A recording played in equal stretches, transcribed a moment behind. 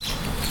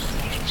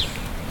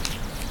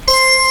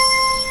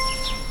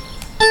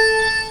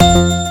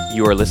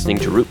You are listening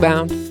to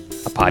Rootbound,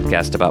 a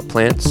podcast about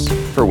plants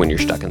for when you're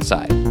stuck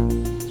inside.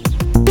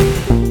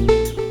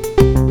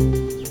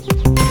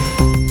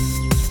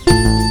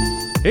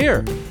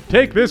 Here,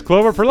 take this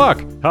clover for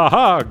luck.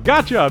 Haha,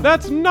 gotcha!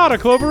 That's not a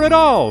clover at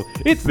all!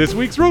 It's this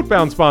week's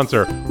Rootbound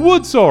sponsor,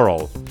 wood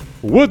sorrel.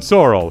 Wood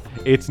sorrel.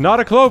 It's not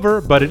a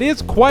clover, but it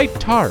is quite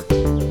tart.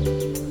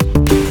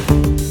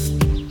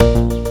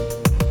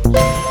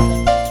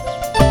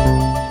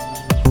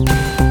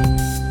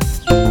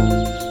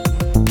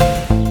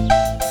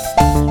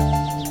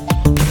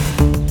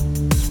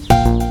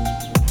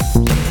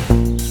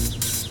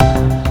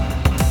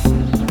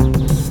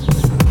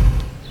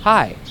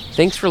 Hi,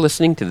 thanks for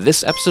listening to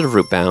this episode of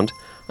Rootbound.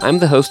 I'm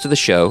the host of the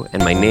show,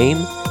 and my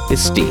name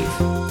is Steve.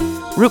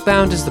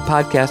 Rootbound is the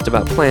podcast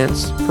about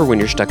plants for when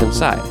you're stuck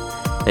inside.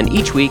 And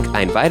each week,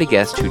 I invite a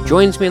guest who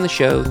joins me on the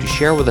show to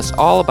share with us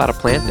all about a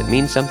plant that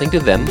means something to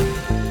them.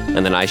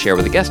 And then I share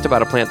with a guest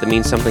about a plant that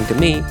means something to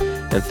me.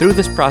 And through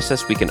this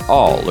process, we can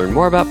all learn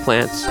more about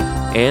plants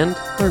and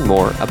learn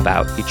more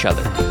about each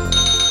other.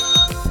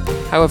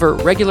 However,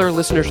 regular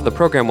listeners of the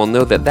program will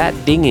know that that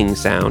dinging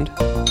sound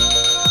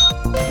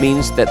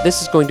means that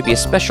this is going to be a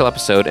special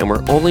episode and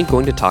we're only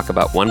going to talk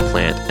about one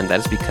plant, and that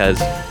is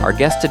because our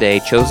guest today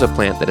chose a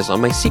plant that is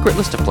on my secret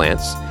list of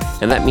plants,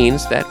 and that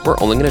means that we're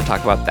only going to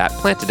talk about that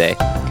plant today.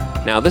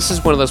 Now, this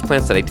is one of those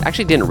plants that I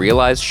actually didn't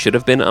realize should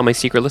have been on my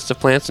secret list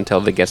of plants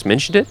until the guest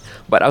mentioned it,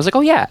 but I was like,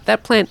 oh yeah,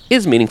 that plant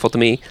is meaningful to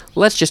me.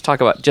 Let's just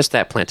talk about just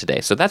that plant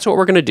today. So that's what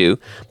we're going to do.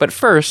 But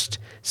first,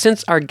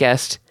 since our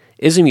guest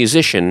is a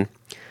musician,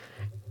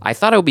 I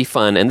thought it would be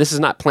fun, and this is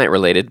not plant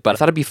related, but I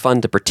thought it'd be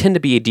fun to pretend to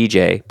be a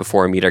DJ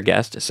before I meet our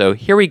guest. So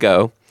here we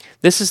go.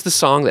 This is the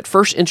song that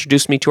first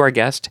introduced me to our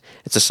guest.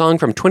 It's a song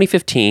from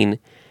 2015,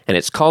 and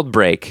it's called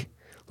Break.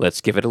 Let's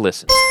give it a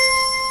listen.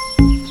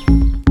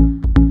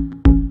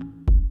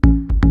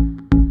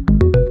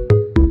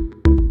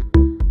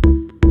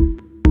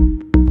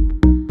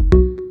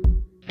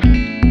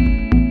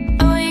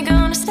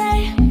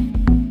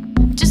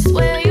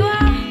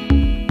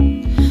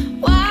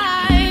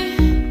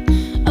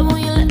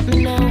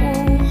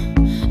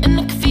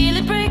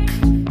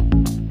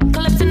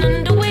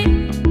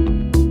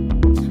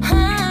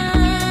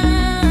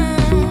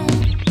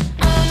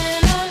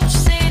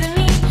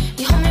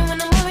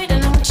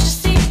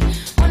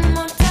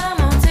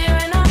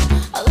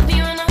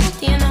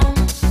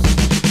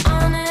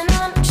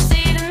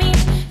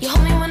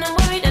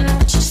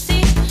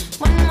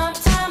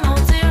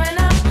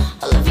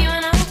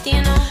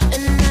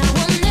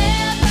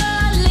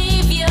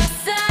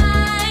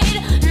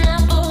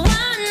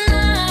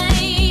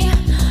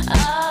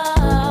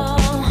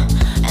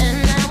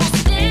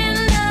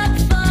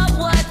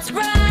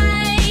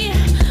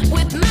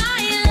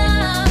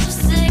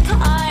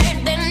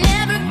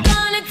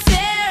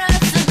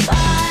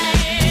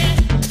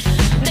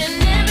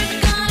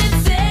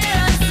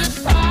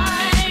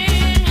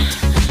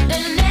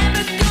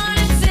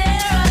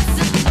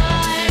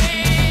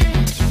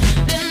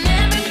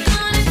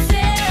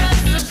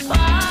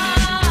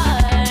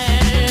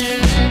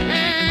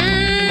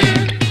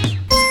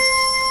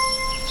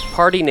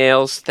 Party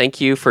Nails, thank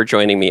you for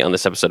joining me on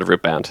this episode of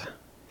Rootbound.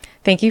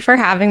 Thank you for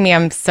having me.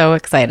 I'm so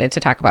excited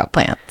to talk about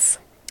plants.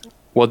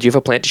 Well, do you have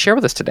a plant to share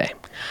with us today?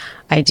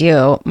 I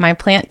do. My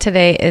plant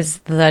today is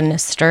the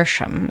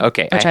Nasturtium,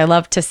 okay, which I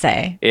love to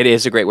say. It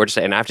is a great word to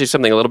say, and I have to do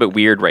something a little bit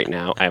weird right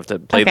now. I have to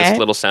play this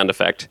little sound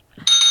effect,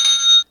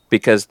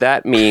 because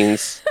that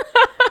means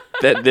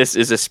that this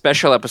is a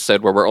special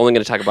episode where we're only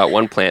going to talk about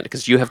one plant,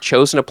 because you have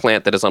chosen a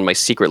plant that is on my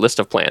secret list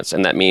of plants,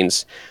 and that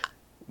means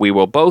we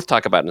will both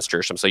talk about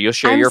Nasturtium. So you'll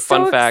share your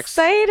fun facts.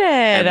 I'm so excited.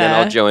 And then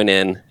I'll join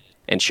in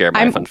and share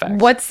my fun facts.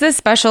 What's the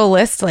special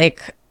list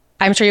like?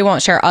 I'm sure you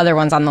won't share other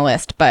ones on the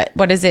list, but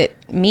what does it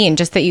mean?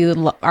 Just that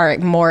you are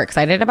more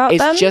excited about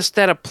them? It's just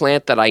that a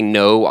plant that I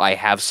know I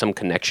have some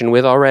connection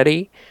with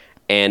already.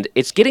 And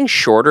it's getting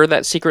shorter,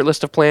 that secret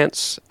list of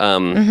plants.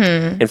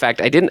 In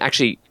fact, I didn't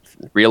actually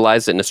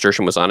realize that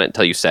Nasturtium was on it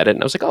until you said it.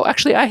 And I was like, oh,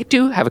 actually, I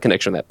do have a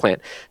connection with that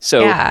plant.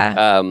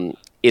 So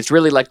it's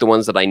really like the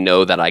ones that I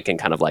know that I can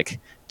kind of like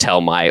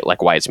tell my,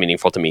 like, why it's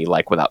meaningful to me,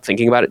 like, without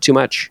thinking about it too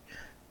much.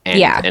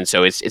 And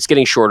so it's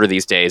getting shorter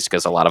these days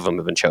because a lot of them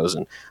have been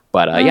chosen.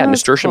 But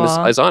Nasturtium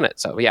is on it.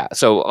 So yeah.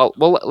 So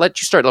we'll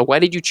let you start. Why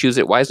did you choose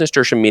it? Why is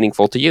Nasturtium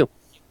meaningful to you?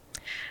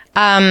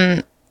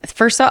 For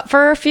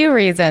a few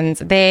reasons.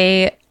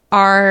 They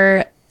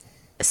are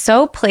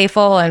so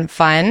playful and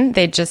fun.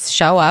 They just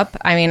show up.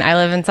 I mean, I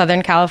live in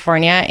Southern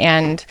California,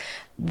 and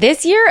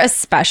this year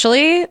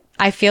especially,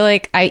 I feel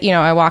like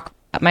I walk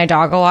my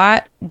dog a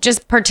lot.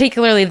 Just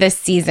particularly this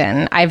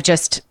season, I've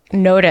just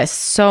noticed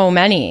so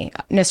many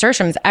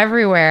nasturtiums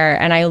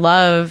everywhere, and I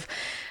love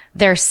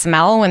their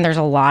smell when there's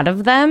a lot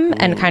of them.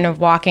 And kind of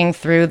walking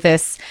through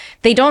this,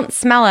 they don't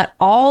smell at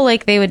all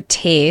like they would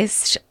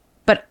taste,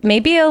 but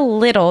maybe a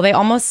little. They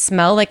almost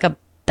smell like a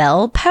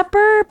bell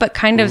pepper, but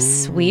kind of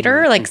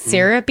sweeter, like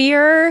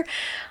syrupier.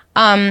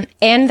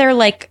 And they're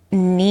like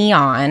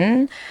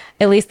neon,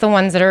 at least the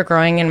ones that are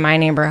growing in my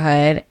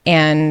neighborhood.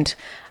 And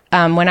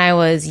when I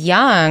was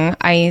young,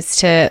 I used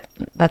to,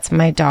 that's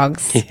my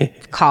dog's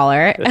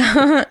collar.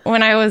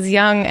 When I was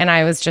young and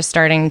I was just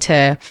starting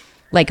to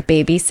like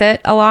babysit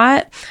a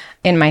lot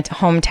in my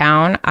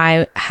hometown,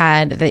 I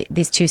had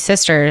these two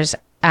sisters,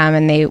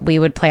 and we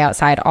would play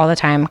outside all the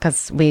time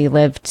because we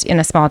lived in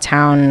a small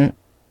town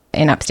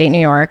in upstate New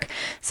York.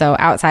 So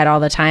outside all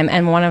the time.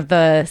 And one of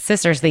the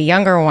sisters, the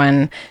younger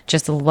one,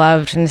 just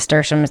loved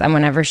nasturtiums. And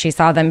whenever she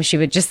saw them, she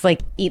would just like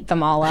eat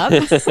them all up.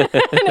 And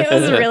it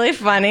was really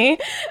funny.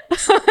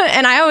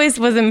 And I always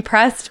was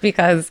impressed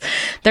because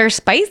they're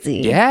spicy.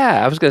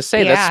 Yeah, I was going to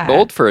say, that's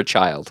bold for a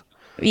child.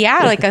 Yeah,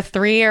 like a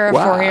 3 or a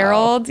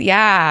 4-year-old.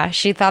 Yeah,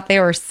 she thought they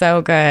were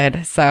so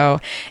good. So,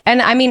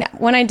 and I mean,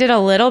 when I did a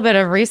little bit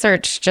of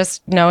research,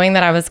 just knowing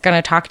that I was going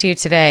to talk to you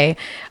today,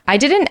 I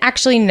didn't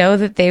actually know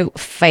that they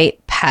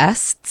fight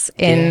pests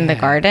in the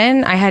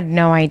garden. I had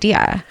no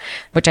idea,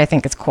 which I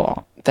think is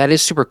cool. That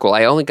is super cool.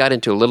 I only got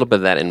into a little bit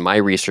of that in my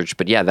research,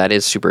 but yeah, that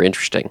is super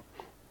interesting.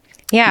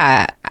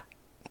 Yeah.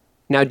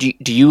 Now, do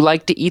you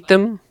like to eat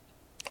them?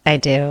 I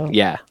do.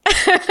 Yeah.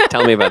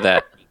 Tell me about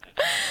that.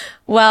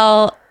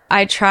 Well,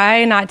 I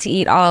try not to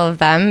eat all of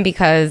them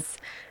because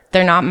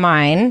they're not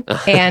mine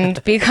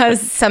and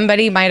because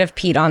somebody might have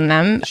peed on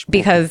them,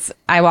 because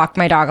I walk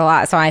my dog a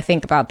lot. So I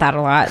think about that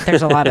a lot.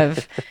 There's a lot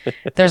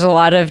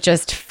of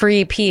just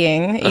free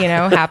peeing,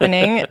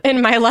 happening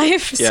in my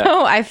life. Yeah.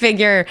 So I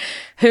figure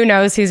who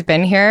knows who's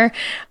been here.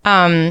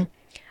 But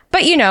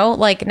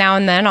like now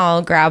and then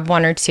I'll grab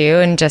 1 or 2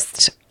 and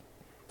just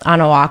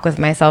on a walk with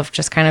myself,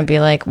 just kind of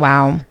be like,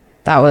 wow,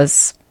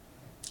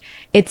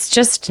 it's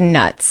just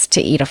nuts to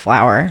eat a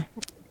flower.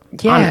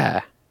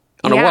 Yeah.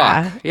 On a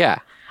walk. Yeah.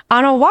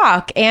 On a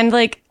walk and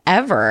like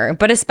ever,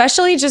 but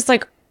especially just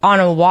like on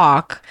a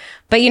walk.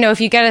 But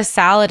if you get a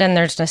salad and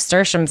there's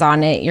nasturtiums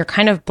on it, you're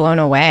kind of blown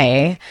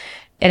away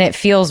and it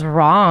feels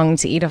wrong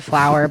to eat a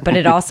flower, but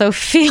it also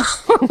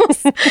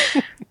feels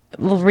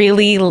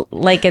really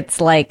like it's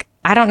like,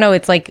 I don't know,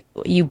 it's like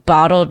you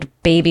bottled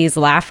baby's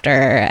laughter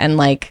and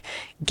like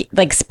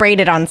sprayed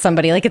it on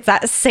somebody. Like it's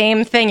that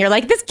same thing. You're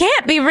like, this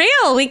can't be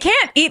real. We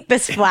can't eat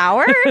this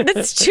flower.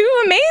 That's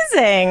too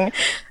amazing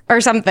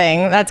or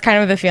something. That's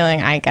kind of the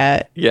feeling I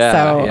get. Yeah.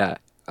 So,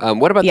 yeah.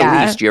 What about the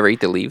leaves? Do you ever eat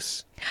the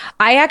leaves?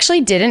 I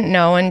actually didn't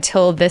know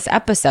until this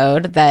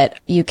episode that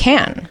you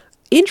can.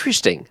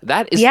 Interesting.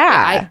 That is,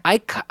 yeah.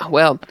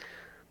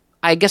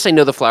 I guess I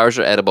know the flowers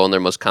are edible and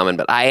they're most common,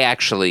 but I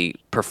actually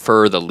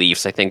prefer the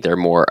leaves. I think they're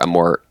a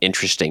more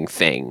interesting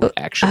thing,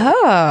 actually.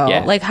 Oh,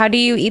 yeah. Like how do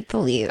you eat the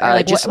leaves?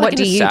 What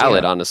do you do?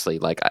 Salad, honestly.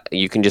 Like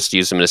you can just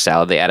use them in a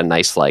salad. They add a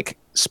nice like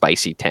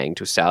spicy tang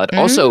to a salad.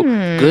 Also,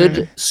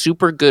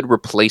 super good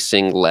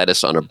replacing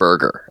lettuce on a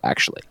burger,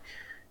 actually.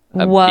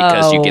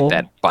 Because you get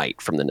that bite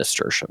from the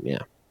nasturtium. Yeah.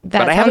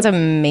 That sounds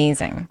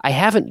amazing. I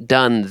haven't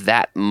done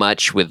that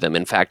much with them.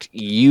 In fact,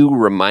 you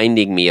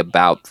reminding me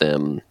about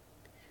them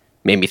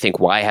made me think,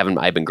 why haven't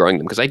I been growing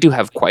them? Because I do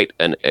have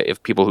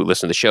if people who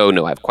listen to the show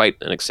know, I have quite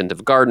an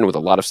extensive garden with a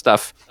lot of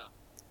stuff.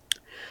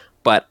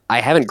 But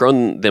I haven't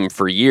grown them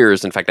for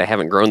years. In fact, I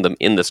haven't grown them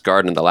in this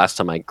garden. The last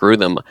time I grew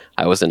them,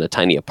 I was in a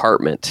tiny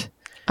apartment.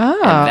 Oh.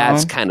 And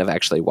that's kind of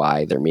actually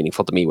why they're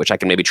meaningful to me, which I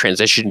can maybe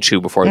transition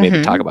to before we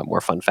maybe talk about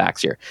more fun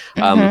facts here.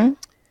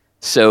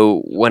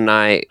 So when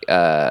my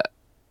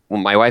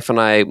wife and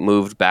I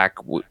moved back,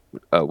 we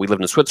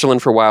lived in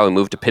Switzerland for a while. We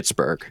moved to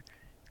Pittsburgh.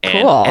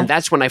 Cool. And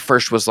that's when I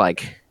first was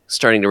like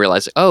starting to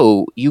realize,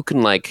 oh, you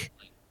can like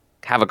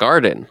have a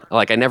garden.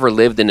 Like I never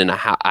lived in a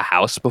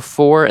house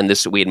before, and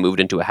we had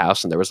moved into a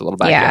house and there was a little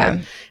backyard.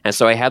 Yeah. And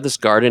so I had this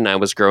garden, I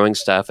was growing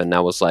stuff, and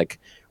that was like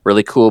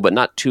really cool. But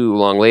not too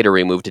long later,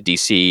 we moved to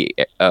DC,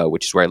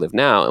 which is where I live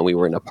now, and we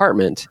were in an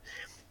apartment.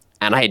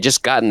 And I had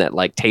just gotten that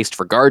like taste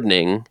for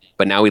gardening,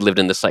 but now we lived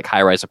in this like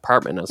high-rise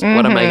apartment. I was like,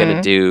 what am I going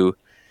to do?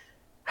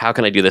 How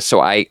can I do this?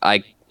 So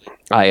I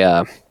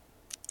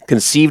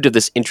conceived of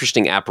this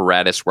interesting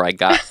apparatus where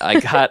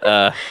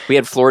we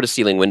had floor to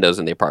ceiling windows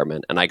in the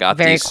apartment, and I got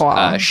these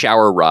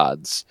shower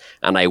rods,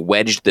 and I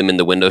wedged them in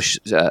the window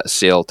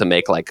sill to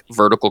make like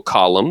vertical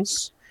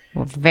columns.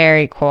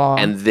 Very cool.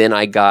 And then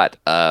I got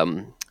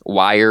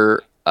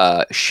wire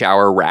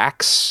shower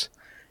racks,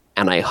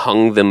 and I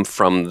hung them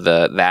from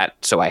that,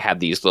 so I had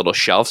these little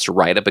shelves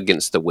right up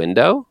against the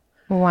window.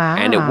 Wow.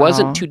 And it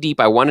wasn't too deep.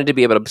 I wanted to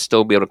be able to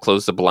still be able to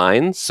close the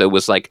blinds, so it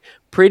was like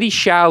pretty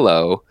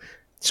shallow.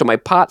 So my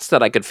pots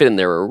that I could fit in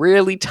there were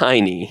really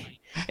tiny.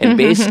 And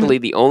basically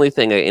the only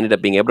thing I ended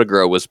up being able to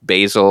grow was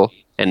basil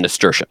and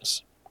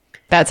nasturtiums.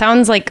 That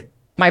sounds like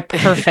my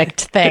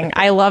perfect thing.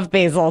 I love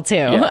basil too.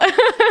 Yeah.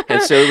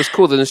 And so it was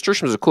cool. The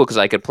nasturtiums are cool because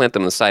I could plant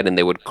them on the side and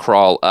they would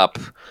crawl up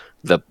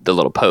the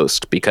little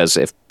post. Because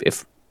if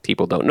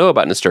people don't know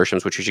about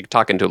nasturtiums, which we should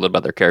talk into a little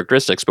about their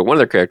characteristics, but one of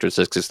their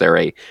characteristics is they're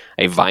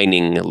a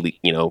vining,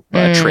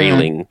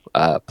 trailing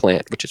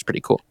plant, which is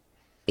pretty cool.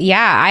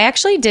 Yeah, I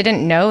actually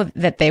didn't know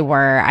that they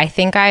were. I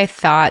think I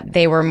thought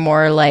they were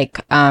more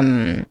like,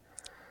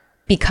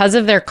 because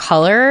of their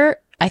color,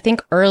 I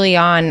think early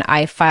on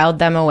I filed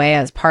them away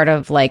as part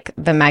of like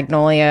the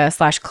Magnolia /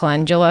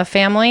 Calendula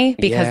family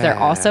because they're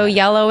also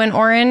yellow and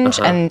orange.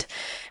 And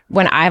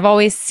when I've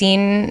always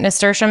seen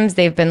nasturtiums,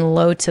 they've been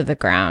low to the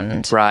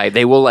ground. Right.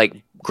 They will like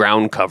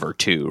ground cover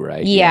too,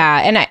 right?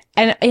 Yeah.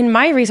 And in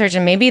my research,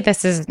 and maybe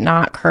this is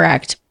not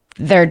correct,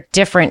 they're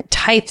different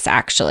types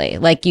actually.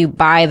 Like you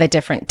buy the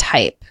different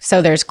type.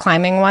 So there's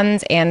climbing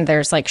ones and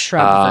there's like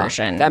shrub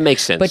version. That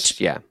makes sense.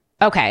 Which, yeah.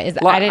 Okay.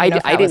 I didn't know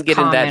if that was get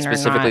into that common or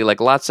specifically. not. Like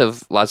lots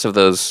of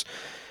those,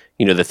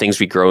 the things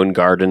we grow in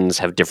gardens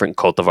have different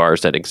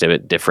cultivars that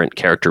exhibit different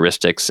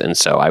characteristics, and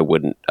so I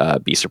wouldn't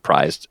be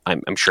surprised.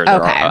 I'm sure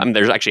there are. I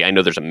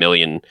know there's a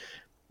million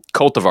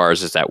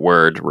cultivars. Is that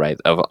word right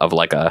of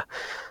like a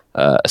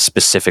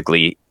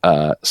specifically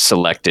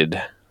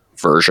selected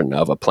version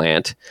of a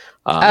plant.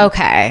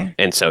 Okay.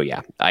 And so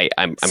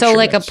I'm so sure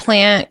like a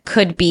plant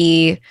could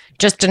be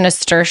just a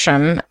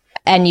nasturtium,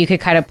 and you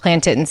could kind of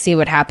plant it and see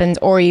what happens,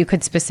 or you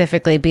could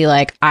specifically be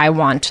like, I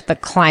want the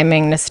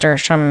climbing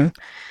nasturtium,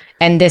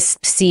 and this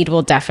seed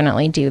will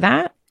definitely do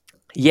that.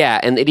 Yeah,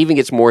 and it even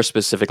gets more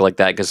specific like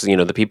that because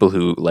the people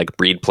who like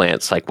breed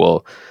plants like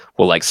will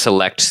like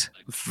select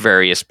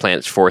various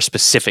plants for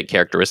specific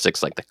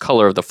characteristics like the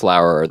color of the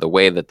flower or the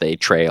way that they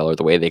trail or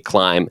the way they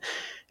climb,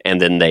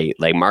 and then they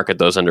market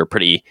those under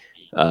pretty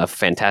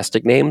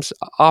fantastic names.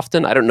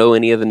 Often, I don't know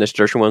any of the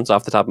nasturtium ones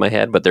off the top of my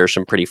head, but there are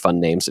some pretty fun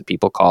names that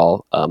people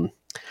call.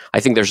 I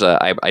think there's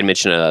I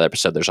mentioned in another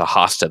episode, there's a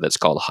hosta that's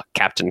called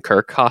Captain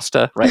Kirk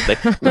hosta, right?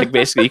 Like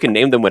basically you can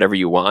name them whatever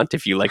you want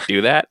if you like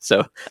do that.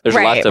 So there's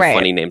lots of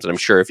funny names. And I'm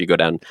sure if you go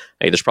down,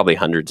 there's probably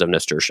hundreds of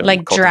nasturtium.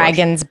 Like cultivars.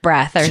 Dragon's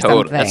breath or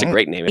something. That's a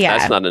great name. If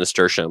that's not a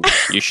nasturtium,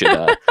 you should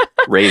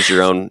raise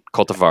your own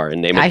cultivar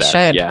and name it that.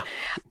 I should. Yeah.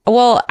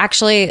 Well,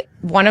 actually,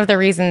 one of the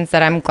reasons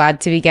that I'm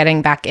glad to be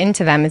getting back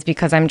into them is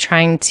because I'm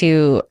trying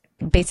to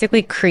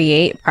basically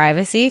create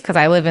privacy because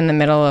I live in the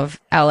middle of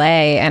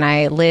LA and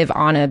I live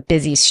on a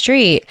busy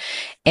street,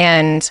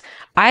 and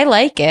I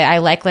like it. I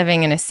like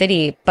living in a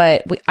city,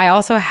 but I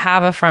also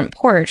have a front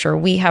porch, or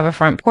we have a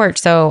front porch.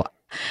 So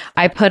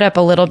I put up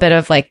a little bit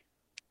of like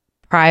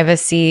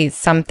privacy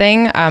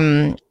something.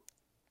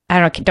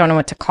 I don't know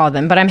what to call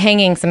them, but I'm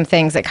hanging some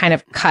things that kind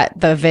of cut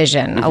the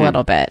vision a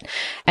little bit.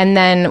 And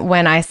then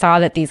when I saw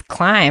that these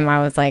climb,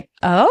 I was like,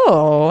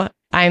 oh,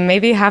 I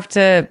maybe have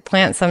to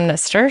plant some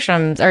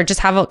nasturtiums, or just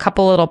have a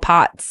couple little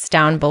pots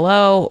down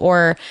below,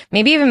 or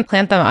maybe even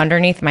plant them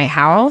underneath my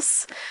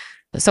house.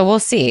 So we'll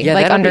see. Yeah,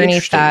 like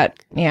underneath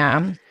that.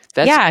 Yeah.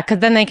 Because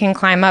then they can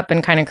climb up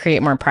and kind of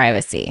create more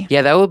privacy.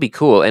 Yeah, that would be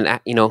cool. And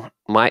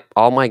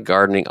all my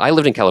gardening. I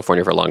lived in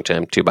California for a long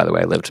time too. By the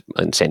way, I lived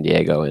in San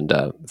Diego and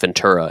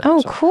Ventura.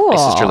 Oh, cool. My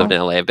sister lived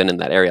in LA. I've been in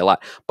that area a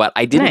lot, but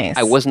I didn't. Nice.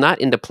 I was not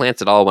into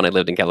plants at all when I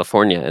lived in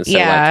California. And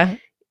so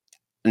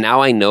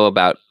now I know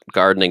about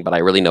gardening, but I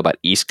really know about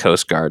East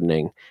Coast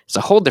gardening. It's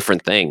a whole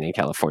different thing in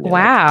California.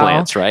 Wow. Like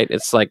plants, right?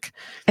 It's like...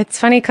 It's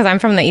funny because I'm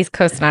from the East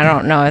Coast and I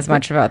don't know as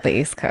much about the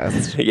East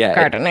Coast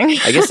gardening.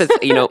 I guess it's,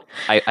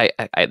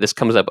 I this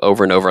comes up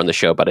over and over on the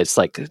show, but it's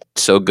like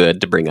so good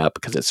to bring up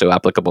because it's so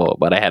applicable.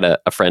 But I had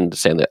a friend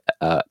say on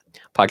the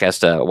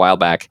podcast a while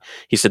back,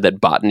 he said that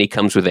botany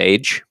comes with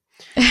age.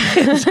 So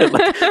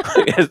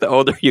as the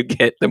older you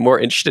get, the more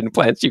interested in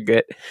plants you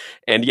get.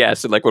 And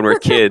so like when we're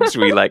kids,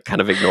 we like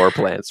kind of ignore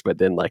plants, but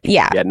then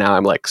now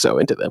I'm like so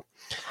into them.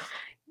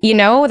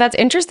 That's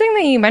interesting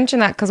that you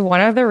mentioned that, because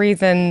one of the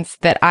reasons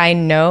that I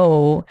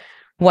know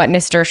what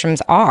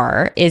nasturtiums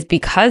are is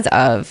because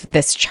of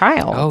this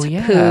child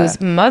whose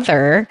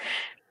mother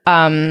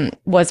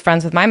was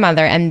friends with my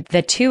mother, and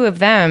the two of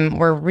them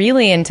were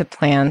really into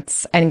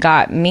plants and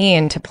got me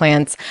into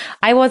plants.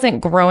 I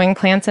wasn't growing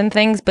plants and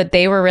things, but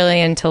they were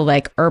really into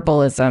like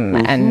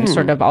herbalism and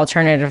sort of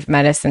alternative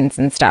medicines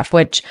and stuff,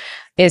 which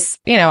is,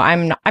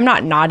 I'm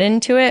not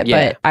into it,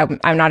 but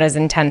I'm not as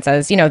intense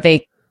as,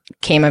 they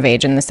came of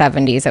age in the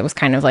 70s. It was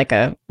kind of like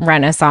a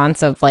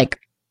renaissance of like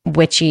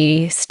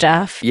witchy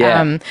stuff.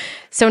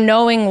 So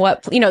knowing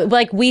what,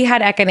 like we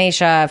had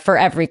echinacea for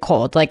every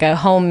cold, like a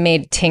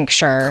homemade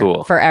tincture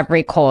for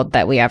every cold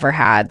that we ever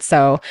had.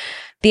 So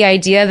the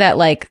idea that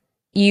like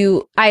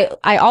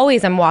I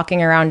always am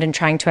walking around and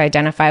trying to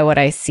identify what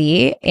I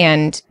see.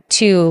 And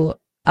to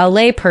a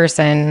lay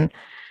person,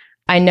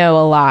 I know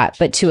a lot,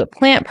 but to a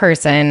plant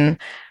person,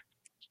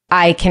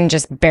 I can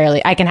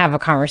have a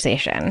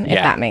conversation, if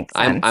that makes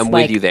sense. I'm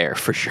with you there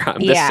for sure. I'm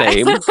the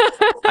same.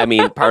 I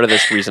mean, part of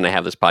this reason I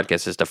have this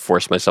podcast is to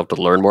force myself to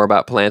learn more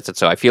about plants. And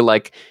so I feel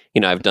like,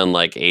 I've done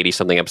like 80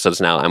 something episodes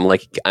now. I've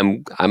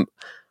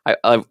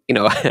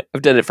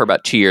done it for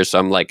about 2 years. So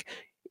I'm like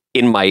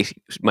in my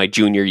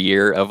junior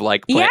year of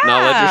like plant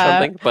knowledge or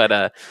something.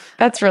 But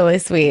that's really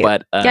sweet.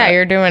 But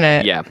you're doing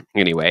it. Yeah.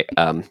 Anyway,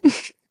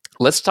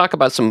 let's talk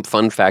about some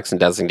fun facts and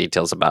dazzling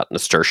details about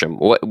nasturtium.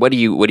 What do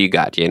you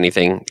got? Do you have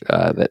anything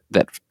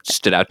that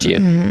stood out to you?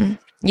 Mm-hmm.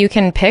 You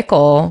can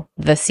pickle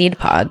the seed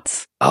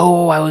pods.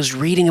 Oh, I was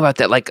reading about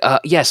that. Like,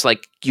 yes,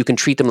 like you can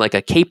treat them like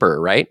a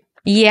caper, right?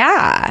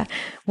 Yeah,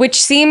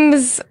 which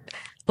seems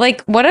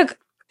like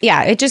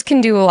it just can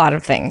do a lot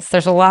of things.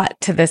 There's a lot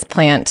to this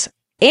plant.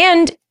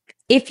 And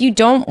if you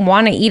don't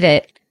want to eat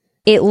it,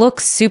 it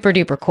looks super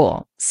duper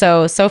cool.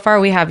 So far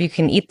we have, you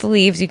can eat the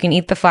leaves, you can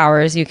eat the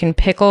flowers, you can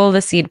pickle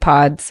the seed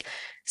pods.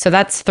 So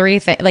that's three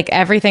things, like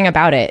everything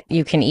about it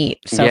you can eat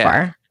so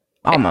far,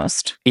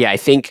 almost. Yeah, I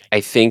think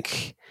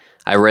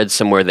I read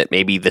somewhere that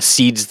maybe the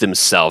seeds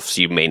themselves,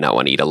 you may not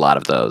want to eat a lot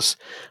of those.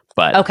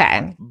 But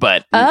Okay.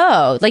 But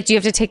like do you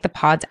have to take the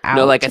pods out?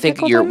 no, like I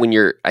think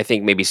I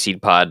think maybe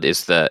seed pod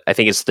is I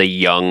think it's the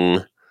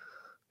young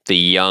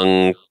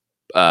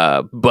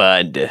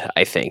bud,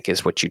 I think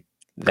is what you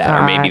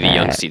or maybe the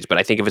young seeds. But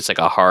I think if it's like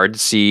a hard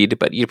seed,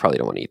 but you probably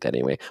don't want to eat that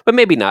anyway. But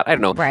maybe not. I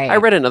don't know. Right. I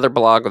read another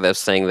blog that was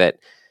saying that,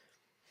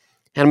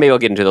 and maybe I'll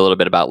get into it a little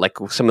bit about like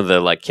some of the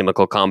like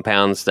chemical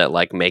compounds that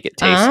like make it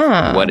taste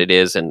what it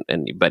is, and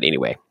but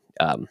anyway.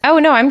 Oh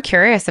no, I'm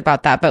curious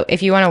about that. But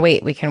if you want to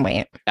wait, we can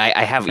wait.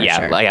 I have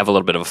sure. I have a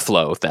little bit of a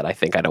flow that I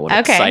think I don't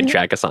want to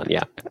sidetrack us on.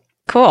 Yeah.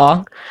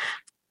 Cool.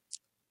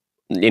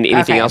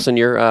 Anything else in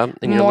your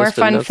more list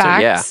fun of notes?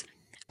 facts?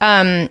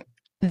 Yeah.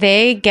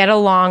 They get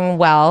along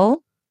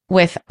well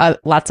with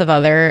lots of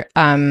other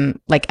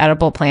like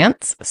edible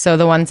plants. So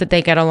the ones that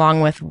they get along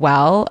with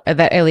well,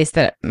 that at least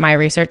that my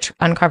research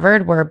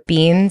uncovered, were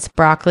beans,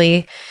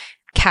 broccoli,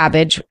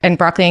 cabbage, and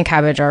broccoli and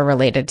cabbage are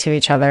related to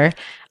each other.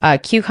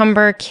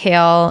 Cucumber,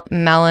 kale,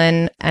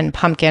 melon, and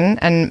pumpkin,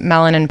 and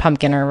melon and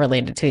pumpkin are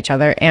related to each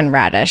other, and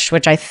radish,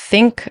 which I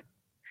think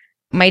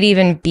might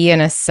even be in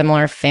a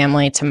similar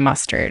family to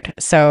mustard.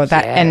 So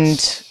that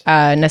and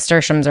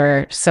nasturtiums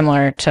are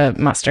similar to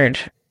mustard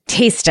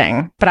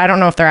tasting, but I don't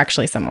know if they're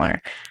actually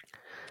similar.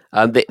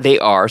 They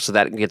are, so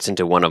that gets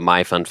into one of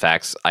my fun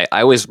facts. I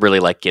always really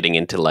like getting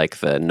into like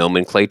the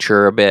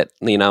nomenclature a bit,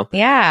 you know?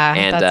 Yeah,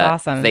 and,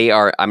 that's awesome. They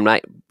are, I'm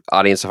not,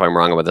 audience, if I'm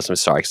wrong about this, I'm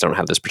sorry, because I don't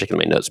have this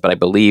particular in my notes, but I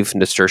believe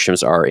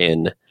nasturtiums are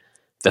in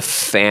the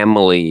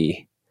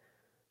family,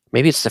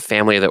 maybe it's the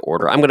family of the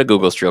order. I'm going to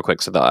Google this real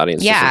quick so the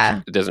audience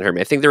doesn't hurt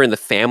me. I think they're in the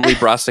family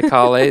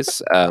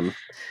Brassicales,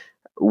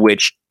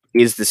 which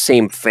is the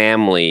same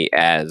family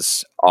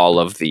as all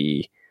of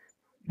the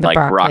like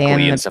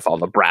broccoli and stuff, all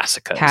the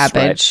brassicas.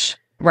 Cabbage.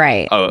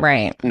 Right.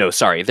 Right. No,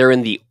 sorry. They're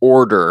in the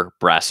order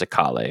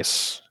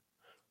Brassicales.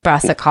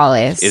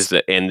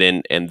 Brassicales.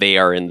 And they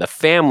are in the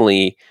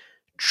family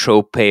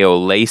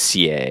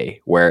Tropaeolaceae,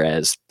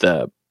 whereas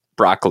the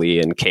broccoli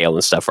and kale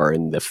and stuff are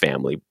in the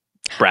family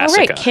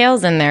Brassica. Oh, right.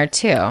 Kale's in there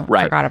too.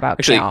 Right. Forgot about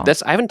Actually, kale.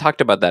 I haven't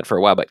talked about that for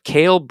a while, but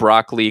kale,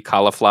 broccoli,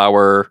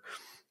 cauliflower,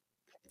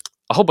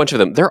 a whole bunch of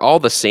them, they're all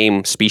the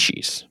same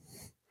species.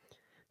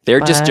 They're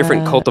just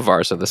different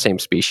cultivars of the same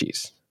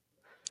species.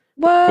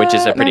 What? Which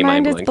is a pretty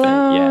mind-blowing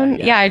thing.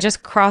 Yeah, I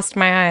just crossed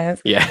my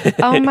eyes. Yeah.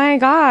 Oh my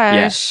gosh.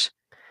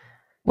 Yeah.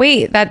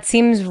 Wait, that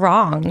seems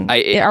wrong.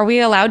 Are we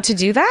allowed to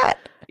do that?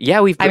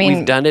 Yeah, we've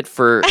done it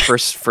for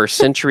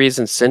centuries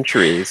and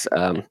centuries.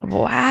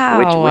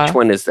 Wow. Which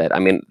one is that? I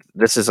mean,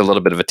 this is a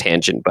little bit of a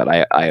tangent, but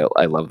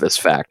I love this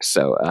fact.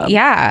 So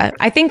yeah,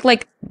 I think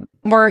like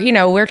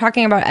we're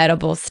talking about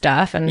edible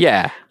stuff and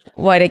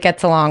what it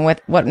gets along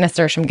with, what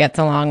nasturtium gets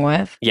along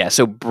with. Yeah,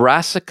 so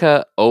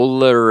Brassica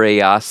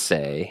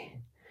oleracea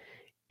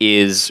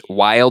is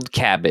wild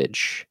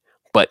cabbage,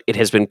 but it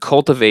has been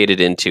cultivated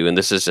into, and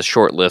this is a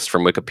short list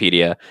from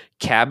Wikipedia,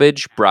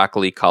 cabbage,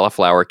 broccoli,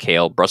 cauliflower,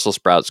 kale, Brussels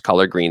sprouts,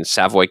 collard greens,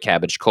 Savoy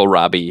cabbage,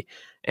 kohlrabi,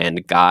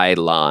 and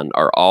gailan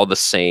are all the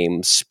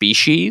same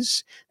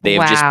species. They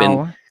have just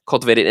been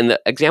cultivated. And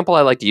the example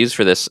I like to use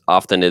for this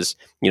often is,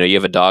 you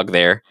have a dog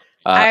there.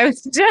 I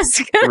was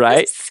just going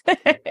to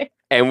say.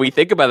 And we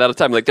think about that all the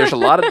time. Like, there's a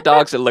lot of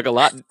dogs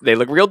that they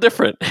look real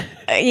different.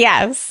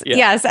 Yes.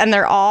 And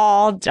they're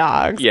all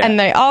dogs. Yeah. And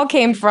they all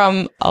came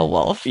from a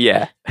wolf.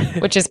 Yeah.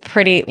 Which is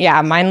pretty,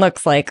 mine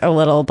looks like a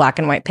little black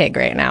and white pig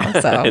right now.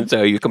 So and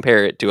so you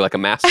compare it to like a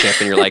mastiff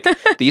and you're like,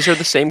 these are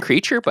the same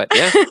creature, but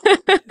yeah.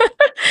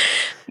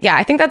 Yeah,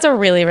 I think that's a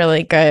really,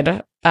 really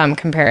good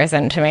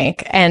comparison to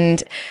make.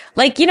 And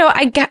like,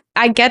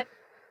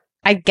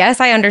 I guess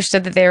I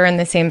understood that they were in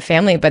the same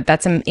family, but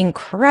that's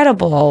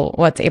incredible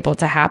what's able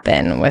to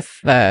happen with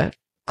the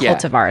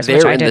cultivars.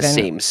 They're in the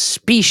same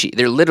species.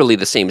 They're literally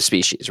the same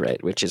species,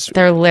 right?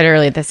 They're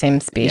literally the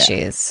same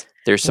species. Yeah.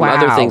 There's some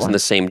other things in the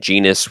same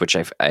genus, which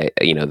I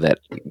that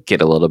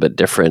get a little bit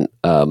different.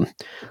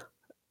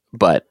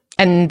 But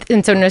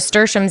and so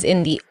nasturtium's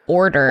in the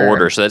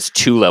order. So that's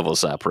 2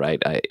 levels up,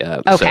 right? Okay.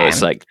 So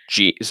it's like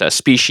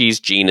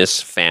species,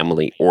 genus,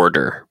 family,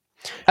 order.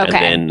 Okay.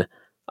 And then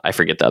I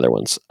forget the other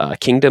ones.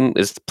 Kingdom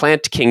is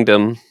plant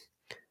kingdom,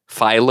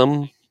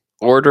 phylum,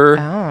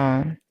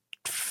 order,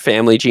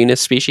 family,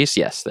 genus, species.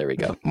 Yes, there we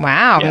go.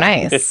 Wow,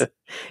 nice.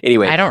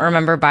 Anyway, I don't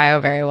remember bio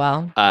very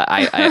well.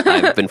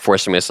 I've been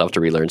forcing myself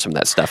to relearn some of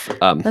that stuff.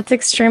 That's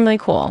extremely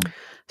cool.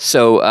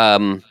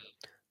 So,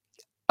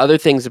 other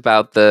things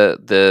about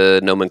the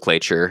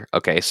nomenclature.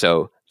 Okay,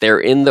 so they're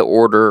in the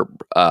order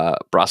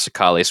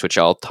Brassicales, which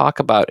I'll talk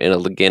about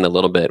again a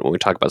little bit when we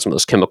talk about some of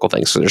those chemical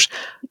things. So there's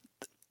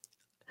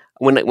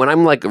when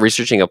I'm like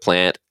researching a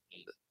plant,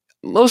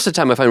 most of the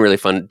time I find really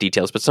fun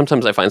details, but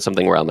sometimes I find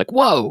something where I'm like,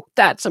 whoa,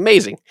 that's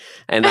amazing.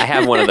 And I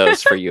have one of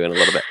those for you in a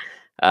little bit.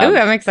 Ooh,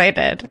 I'm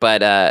excited.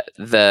 But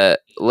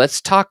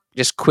let's talk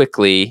just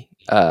quickly.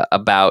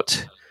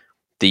 about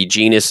the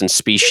genus and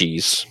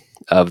species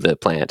of the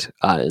plant.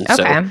 And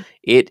so Okay.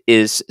 it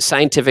is,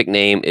 scientific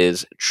name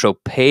is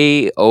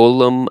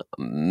Tropaeolum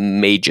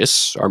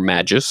magus or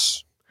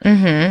magus.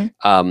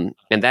 Mm-hmm.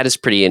 And that is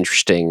pretty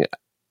interesting.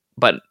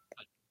 But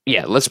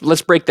yeah,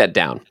 let's break that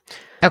down.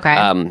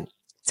 Okay.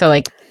 So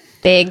like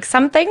big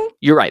something?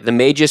 You're right. The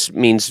magus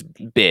means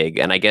big,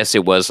 and I guess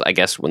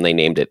when they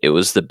named it, it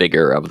was the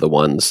bigger of the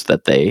ones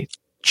that they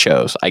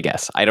chose. I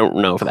guess I don't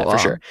know for that for Cool.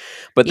 sure.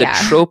 But the Yeah.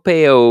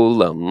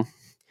 Tropaeolum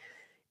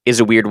is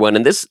a weird one,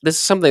 and this is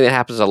something that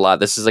happens a lot.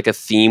 This is like a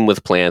theme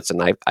with plants,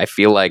 and I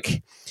feel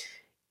like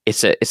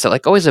it's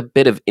like always a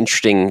bit of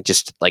interesting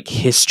just like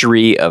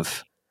history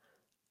of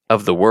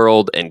the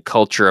world and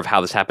culture of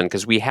how this happened,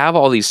 because we have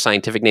all these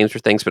scientific names for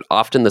things, but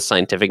often the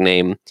scientific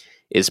name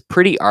is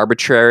pretty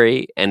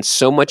arbitrary, and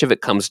so much of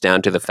it comes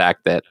down to the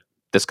fact that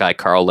this guy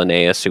Carl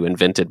Linnaeus, who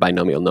invented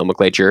binomial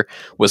nomenclature,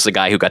 was the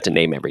guy who got to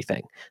name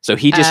everything. So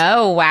he just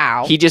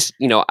wow.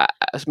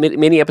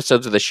 many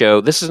episodes of the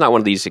show, this is not one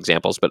of these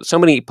examples, but so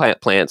many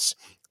plants,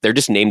 they're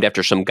just named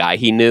after some guy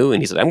he knew,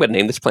 and he said, I'm going to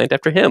name this plant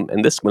after him,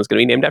 and this one's going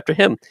to be named after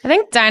him. I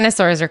think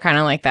dinosaurs are kind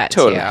of like that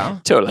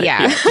Totally.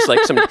 Yeah. It's like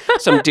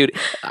some dude,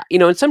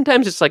 and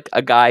sometimes it's like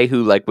a guy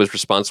who like was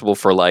responsible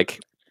for like,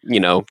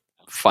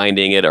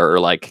 finding it or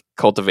like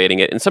cultivating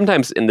it. And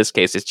sometimes in this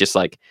case, it's just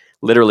like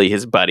literally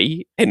his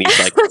buddy, and he's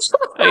like,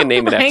 I can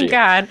name it after you. Thank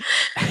God.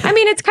 I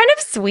mean, it's kind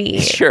of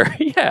sweet. Sure.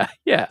 Yeah.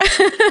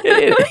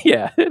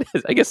 It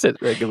is. I guess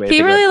it's a good way to He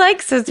think really about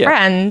likes his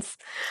friends.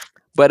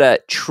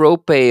 But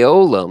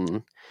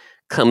tropaeolum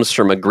comes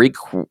from a Greek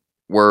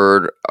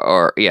word,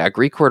 I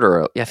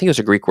think it was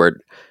a Greek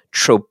word,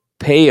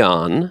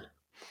 tropaeon.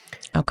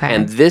 Okay.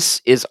 And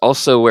this is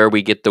also where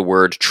we get the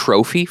word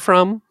trophy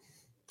from.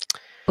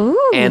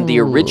 Ooh. And the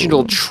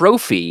original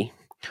trophy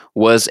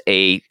was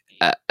a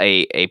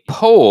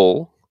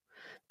pole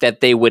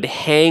that they would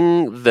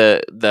hang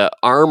the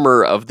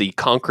armor of the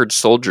conquered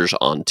soldiers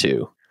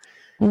onto.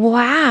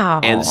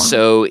 Wow. And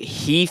so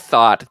he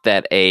thought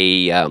that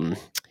a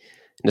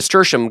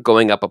nasturtium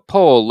going up a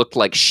pole looked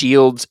like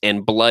shields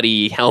and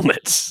bloody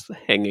helmets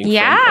hanging from a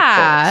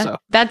pole. So,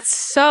 that's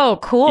so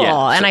cool.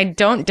 Yeah, and I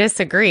don't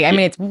disagree. I mean,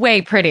 it's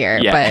way prettier,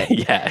 but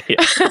yeah.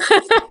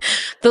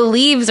 the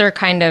leaves are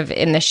kind of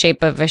in the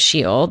shape of a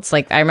shield.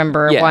 Like I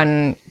remember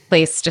one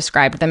place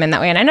described them in that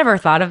way, and I never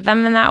thought of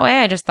them in that way.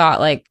 I just thought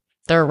like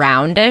they're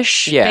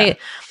roundish. Yeah.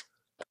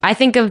 I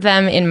think of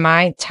them in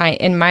my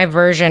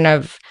version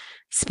of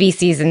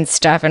species and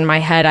stuff in my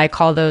head. I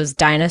call those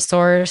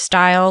dinosaur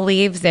style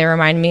leaves. They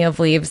remind me of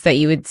leaves that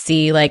you would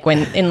see like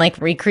when in like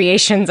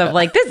recreations of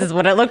like, this is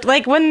what it looked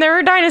like when there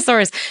were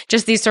dinosaurs.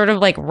 Just these sort of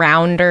like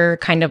rounder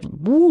kind of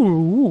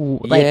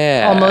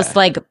almost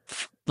like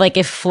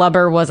if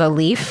flubber was a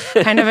leaf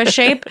kind of a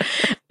shape.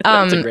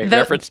 That's a great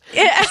reference.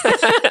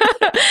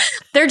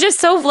 They're just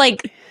so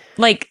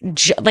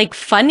like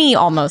funny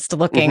almost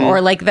looking, or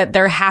like that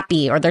they're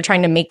happy or they're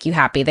trying to make you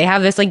happy. They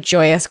have this like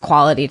joyous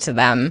quality to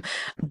them,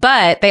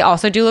 but they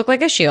also do look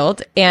like a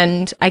shield.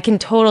 And I can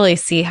totally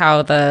see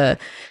how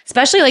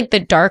especially like the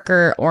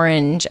darker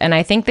orange, and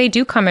I think they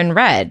do come in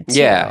red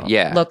too,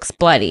 looks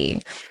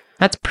bloody.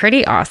 That's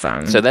pretty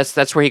awesome. So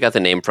that's where he got the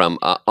name from.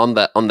 On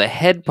the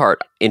head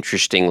part,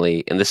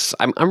 interestingly, and this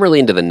I'm really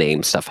into the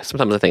name stuff.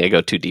 Sometimes I think I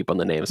go too deep on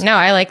the names. No,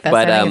 I like this.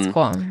 But, I think it's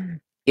cool.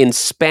 In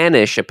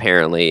Spanish,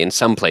 apparently, in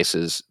some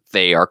places,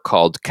 they are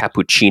called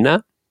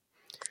capuchina.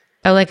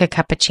 Oh, like a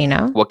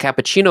cappuccino? Well,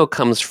 cappuccino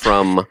comes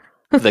from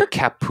the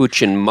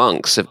Capuchin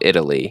monks of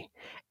Italy.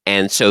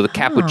 And so the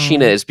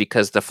cappuccina is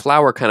because the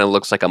flower kind of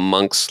looks like a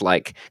monk's,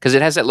 because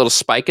it has that little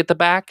spike at the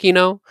back,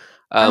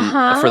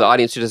 For the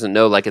audience who doesn't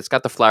know, it's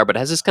got the flower, but it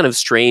has this kind of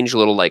strange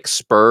little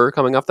spur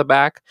coming off the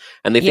back.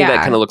 And they think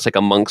that kind of looks like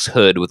a monk's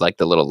hood with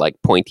the little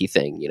pointy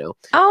thing,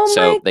 Oh,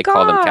 so my they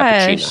call them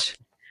cappuccina.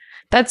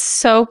 That's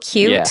so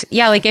cute.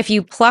 Yeah, like if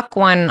you pluck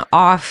one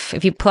off,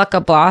 if you pluck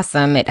a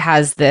blossom, it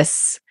has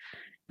this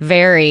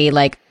very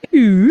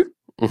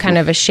kind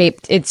of a shape.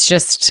 It's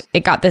just,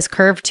 it got this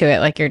curve to it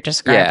like you're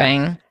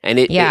describing. Yeah. And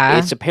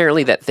it's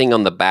apparently that thing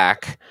on the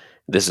back,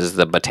 this is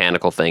the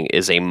botanical thing,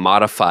 is a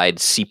modified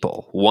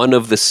sepal. One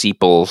of the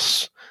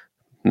sepals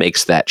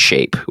makes that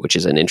shape, which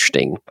is an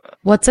interesting...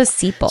 What's a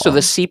sepal? So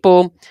the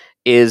sepal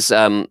is,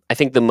 I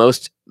think the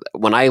most...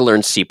 When I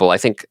learned sepal, I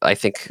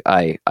think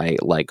I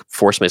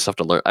force myself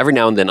to learn every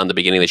now and then. On the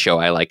beginning of the show,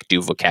 I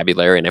do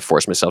vocabulary, and I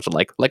force myself to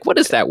like what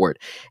is that word?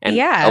 And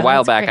a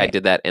while back, great. I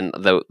did that, and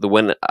the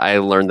one I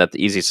learned that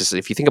the easiest is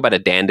if you think about a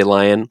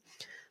dandelion,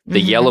 the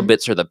yellow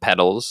bits are the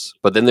petals,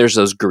 but then there's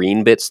those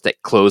green bits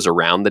that close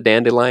around the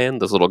dandelion.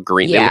 Those little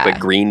green, they look like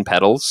green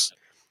petals.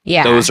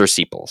 Yeah, those are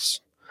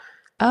sepals.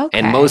 Okay.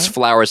 And most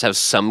flowers have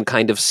some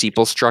kind of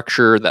sepal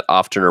structure that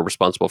often are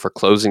responsible for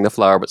closing the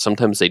flower, but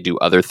sometimes they do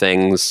other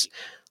things.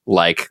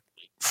 Like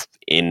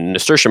in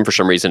nasturtium, for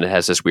some reason, it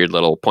has this weird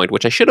little point,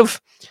 which I should have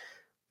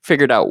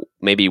figured out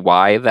maybe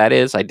why that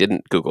is. I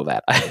didn't Google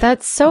that.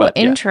 That's so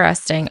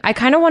interesting. I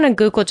kind of want to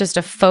Google just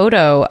a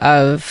photo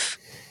of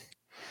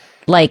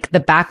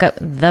the back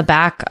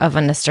of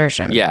a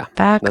nasturtium. Yeah.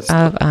 Back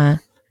of a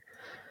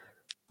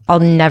I'll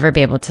never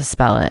be able to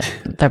spell it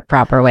the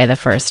proper way the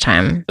first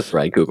time. That's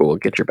right. Google will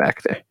get your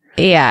back there.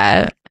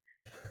 Yeah.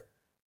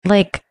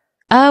 Like,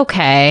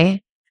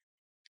 okay.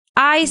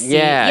 I see.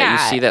 Yeah,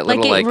 you see that like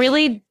little, it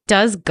really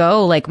does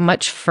go like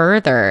much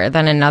further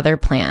than another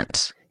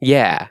plant.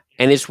 Yeah,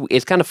 and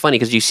it's kind of funny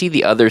because you see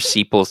the other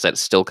sepals that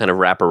still kind of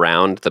wrap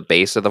around the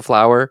base of the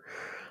flower,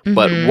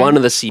 but one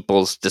of the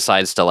sepals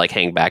decides to like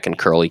hang back and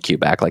curly Q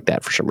back like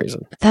that for some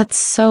reason. That's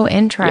so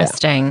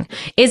interesting.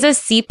 Is a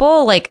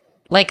sepal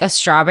like a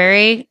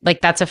strawberry?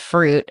 Like that's a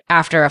fruit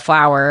after a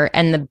flower,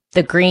 and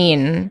the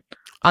green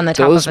on the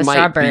top Those of a might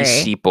strawberry. be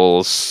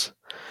sepals.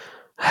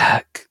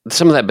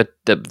 Some of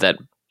that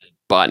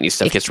botany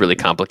stuff gets really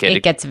complicated.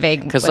 It gets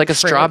vague because with like a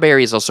fruit.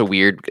 strawberry is also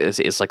weird.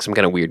 It's like some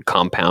kind of weird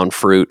compound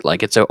fruit.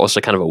 Like it's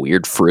also kind of a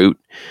weird fruit.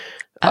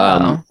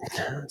 So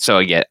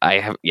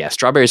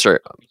strawberries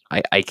are.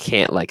 I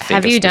can't like think.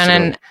 Have you done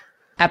an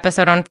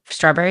episode on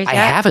strawberries yet? I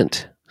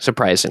haven't,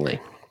 surprisingly.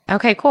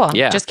 Okay, cool.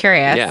 Yeah. Just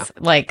curious. Yeah.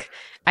 Like,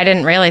 I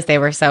didn't realize they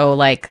were so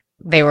like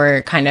they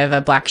were kind of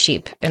a black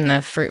sheep in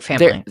the fruit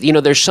family.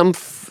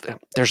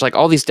 There's like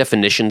all these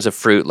definitions of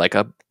fruit, like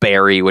a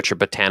berry, which are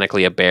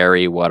botanically a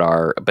berry, what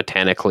are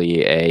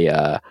botanically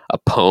a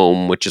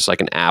pome, which is like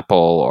an apple,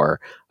 or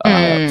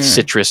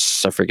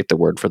citrus. I forget the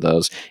word for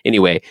those.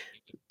 Anyway,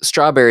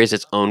 strawberry is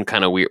its own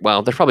kind of weird.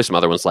 Well, there's probably some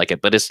other ones like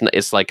it, but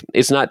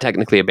it's not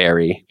technically a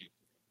berry,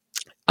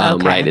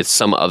 right? It's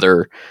some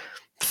other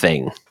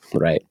thing,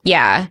 right?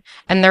 Yeah,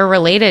 and they're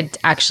related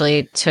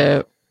actually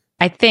to.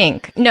 I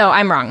think no,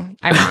 I'm wrong.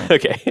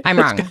 Okay, I'm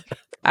wrong.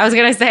 I was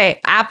gonna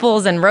say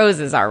apples and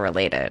roses are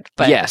related,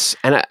 but yes,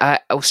 and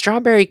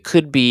strawberry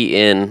could be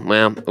in.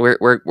 Well,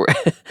 we're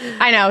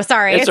I know.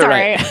 Sorry, it's all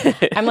right.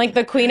 I'm like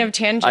the queen of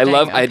tangents. I do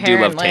love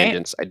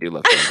tangents. I do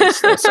love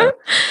tangents. Though, so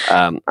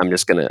I'm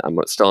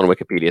still on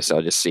Wikipedia, so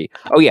I'll just see.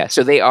 Oh yeah,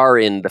 so they are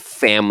in the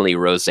family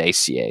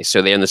Rosaceae.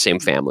 So they're in the same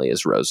family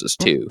as roses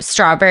too.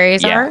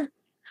 Strawberries are.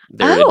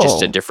 They're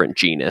just a different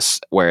genus,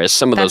 whereas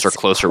some of those are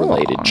closer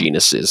related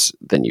genuses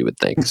than you would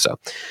think. So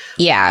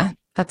yeah,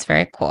 that's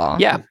very cool.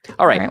 Yeah.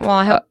 All right. Well,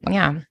 I hope.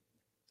 Yeah.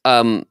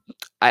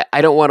 I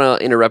don't want to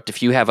interrupt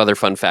if you have other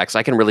fun facts.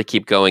 I can really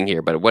keep going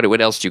here, but what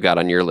else do you got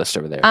on your list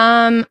over there?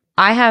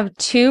 I have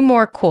 2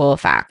 more cool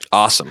facts.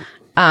 Awesome.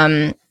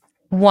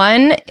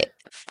 One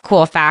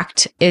cool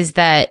fact is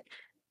that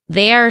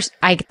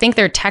I think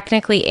they're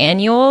technically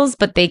annuals,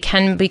 but they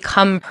can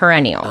become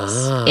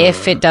perennials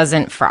if it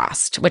doesn't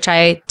frost, which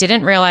I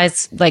didn't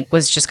realize like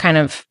was just kind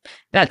of,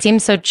 that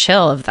seems so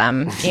chill of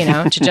them,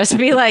 to just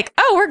be like,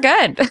 oh, we're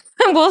good.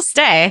 We'll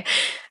stay.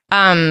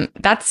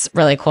 That's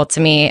really cool to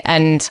me.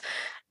 And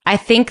I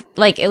think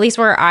like, at least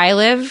where I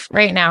live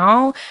right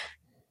now,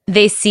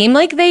 they seem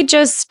like they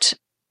just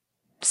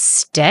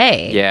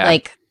stay. Yeah.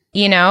 Like,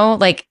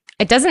 like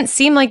it doesn't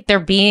seem like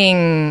they're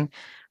being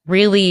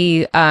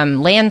really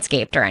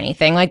landscaped or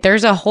anything. Like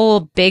there's a whole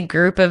big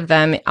group of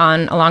them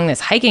along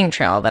this hiking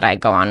trail that I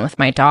go on with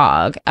my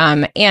dog.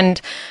 And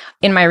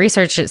in my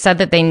research, it said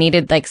that they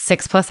needed like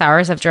 6+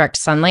 hours of direct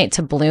sunlight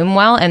to bloom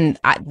well. And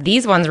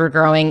these ones were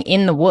growing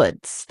in the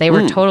woods. They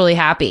were totally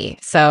happy.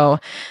 So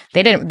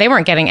they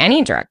weren't getting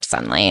any direct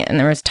sunlight, and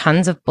there was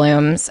tons of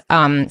blooms.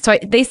 So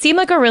they seem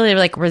like a really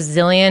like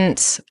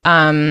resilient,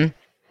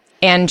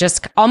 and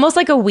just almost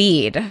like a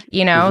weed,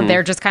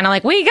 they're just kind of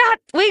like, we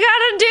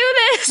gotta do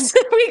this.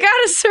 We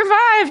gotta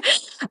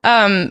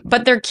survive.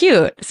 But they're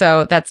cute.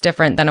 So that's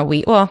different than a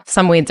weed. Well,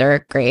 some weeds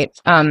are great.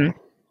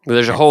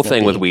 There's a whole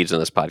thing with weeds in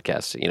this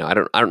podcast. I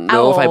don't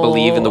know if I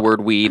believe in the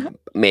word weed,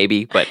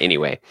 maybe, but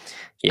anyway.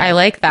 Yeah. I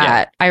like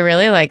that. Yeah. I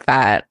really like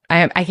that.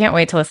 I can't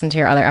wait to listen to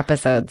your other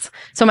episodes.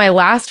 So my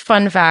last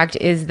fun fact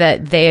is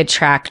that they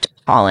attract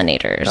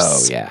pollinators.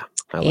 Oh yeah.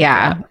 I like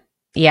that.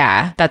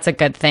 Yeah, that's a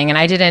good thing. And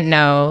I didn't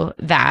know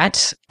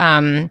that.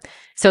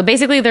 So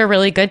basically they're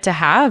really good to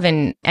have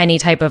in any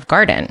type of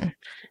garden.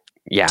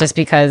 Yeah. Just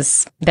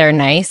because they're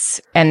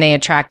nice and they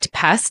attract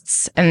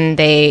pests, and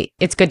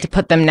it's good to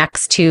put them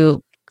next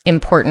to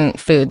important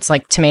foods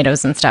like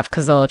tomatoes and stuff,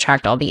 because they'll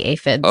attract all the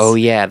aphids. Oh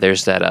yeah,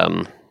 there's that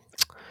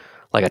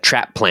like a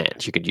trap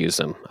plant. You could use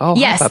them. Oh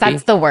yes,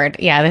 that's the word.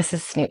 Yeah, this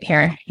is Snoot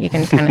here. You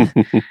can kind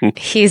of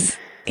he's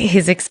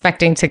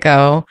expecting to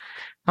go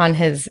on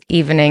his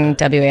evening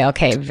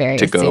WALK very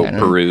soon. To go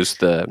peruse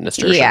the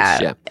nasturtiums.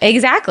 Yeah,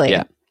 exactly.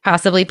 Yeah.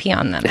 Possibly pee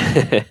on them.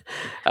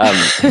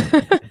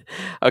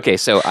 Okay,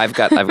 so I've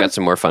got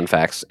some more fun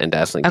facts and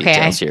dazzling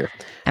details here.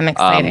 I'm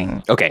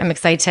excited. Okay. I'm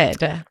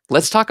excited.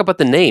 Let's talk about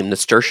the name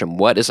Nasturtium.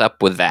 What is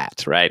up with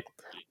that, right?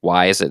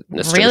 Why is it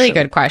Nasturtium? Really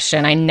good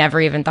question. I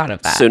never even thought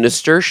of that. So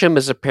Nasturtium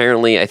is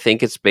apparently, I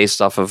think it's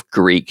based off of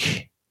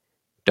Greek.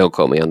 Don't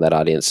quote me on that,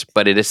 audience.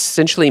 But it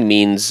essentially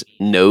means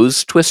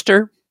nose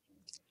twister.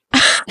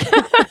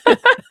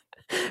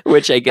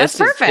 Which I guess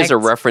is a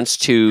reference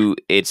to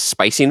its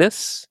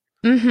spiciness.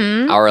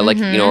 Mm-hmm, or like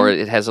or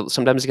it has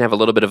sometimes it can have a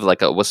little bit of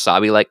like a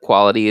wasabi like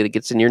quality that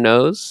gets in your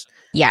nose.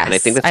 Yes, and I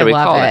think that's what we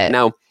call it.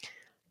 Now,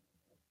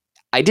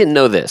 I didn't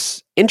know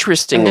this.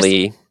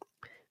 Interestingly,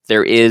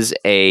 there is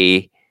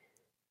a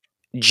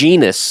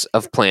genus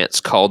of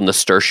plants called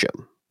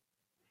Nasturtium.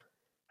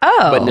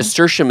 But Oh,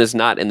 Nasturtium is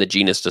not in the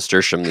genus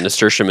Nasturtium. The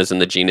Nasturtium is in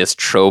the genus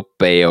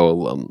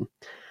Tropaeolum.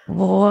 The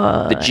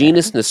what?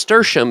 genus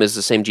Nasturtium is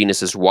the same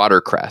genus as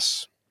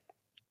watercress.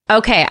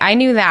 Okay, I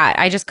knew that.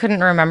 I just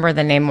couldn't remember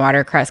the name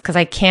watercress because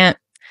I can't.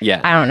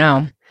 Yeah. I don't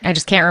know. I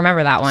just can't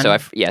remember that one.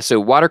 So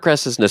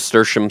watercress is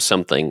Nasturtium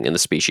something in the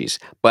species,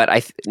 but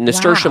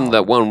Nasturtium, Wow.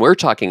 the one we're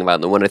talking about,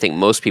 and the one I think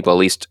most people, at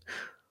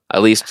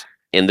least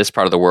in this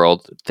part of the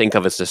world, think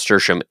of as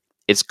Nasturtium.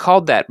 It's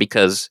called that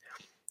because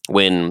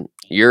when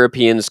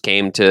Europeans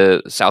came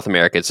to South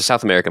America, it's a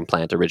South American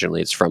plant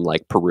originally. It's from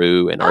like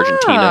Peru and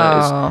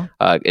Argentina.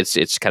 Oh,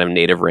 It's kind of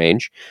native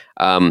range.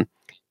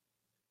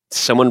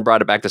 Someone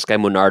brought it back. This guy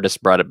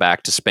Monardis brought it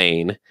back to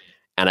Spain,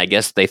 and I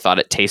guess they thought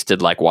it tasted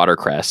like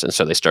watercress, and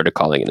so they started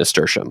calling it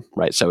Nasturtium,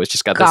 right? So it's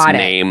just got this got it.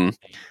 name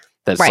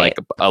that's Right. like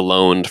a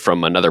loaned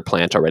from another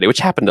plant already, which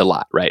happened a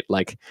lot, right?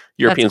 Like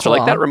Europeans were like,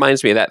 cool. that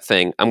reminds me of that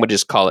thing. I'm gonna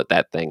just call it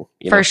that thing.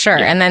 For sure.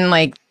 Yeah. And then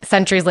like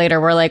centuries later,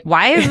 we're like,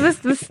 why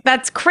is this?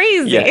 That's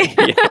crazy.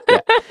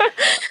 Yeah.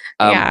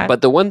 Yeah.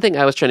 But the one thing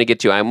I was trying to get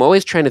to, I'm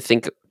always trying to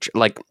think,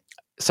 like,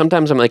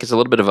 sometimes I'm like, it's a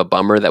little bit of a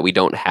bummer that we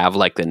don't have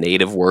like the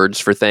native words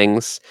for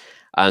things.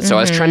 So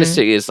I was trying to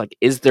say,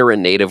 is there a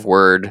native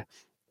word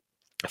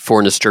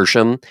for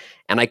Nasturtium?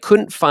 And I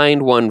couldn't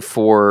find one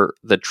for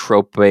the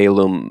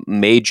Tropaeolum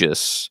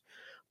majus,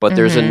 but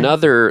there's a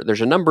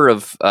number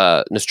of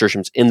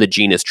nasturtiums in the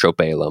genus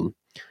Tropaeolum.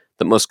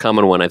 The most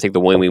common one, I think the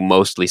one we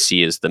mostly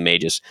see is the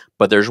majus,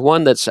 but there's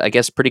one that's, I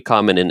guess, pretty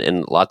common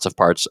in lots of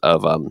parts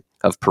of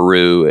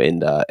Peru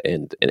and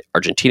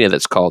Argentina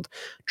that's called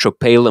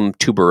Tropaeolum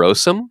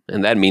tuberosum,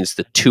 and that means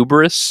the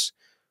tuberous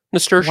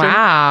nasturtium.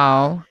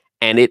 Wow.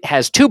 And it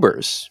has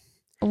tubers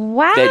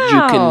Wow. that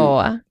you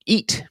can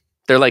eat.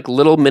 They're like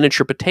little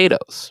miniature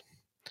potatoes.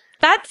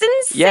 That's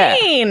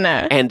insane.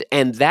 Yeah.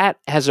 And that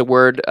has a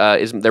word,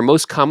 they're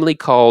most commonly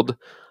called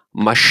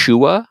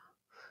mashua.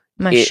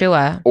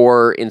 Mashua.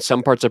 Or in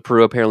some parts of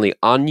Peru, apparently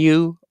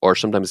anyu, or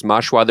sometimes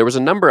mashua. There was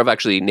a number of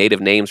actually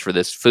native names for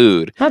this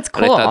food. That's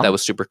cool. And I thought that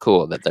was super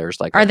cool that there's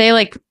like... Are they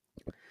like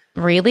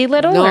really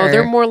little? No, or?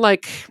 they're more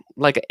like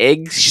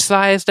egg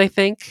sized, I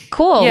think.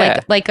 Cool. Yeah.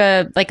 Like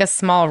a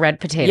small red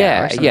potato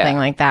Yeah, or something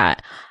like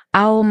that.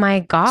 Oh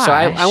my gosh. So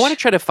I want to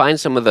try to find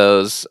some of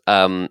those,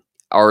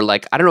 or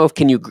like, I don't know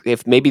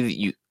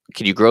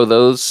could you grow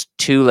those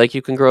too? Like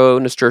you can grow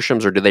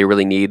nasturtiums, or do they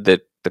really need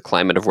the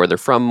climate of where they're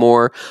from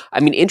more? I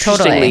mean,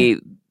 interestingly,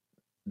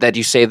 that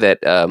you say that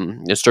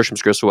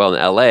nasturtiums grow so well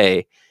in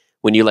LA.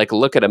 When you like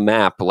look at a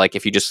map, like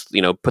if you just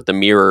put the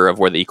mirror of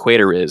where the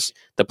equator is,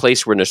 the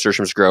place where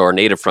nasturtiums grow are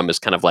native from is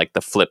kind of like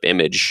the flip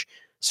image.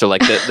 So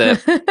like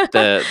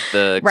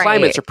the Right.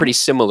 climates are pretty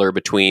similar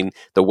between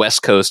the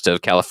west coast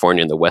of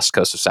California and the west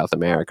coast of South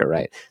America,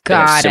 right? They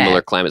have Got similar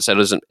it. climates. So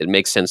it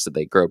makes sense that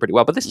they grow pretty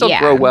well, but they still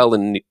Yeah. grow well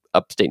in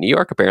upstate New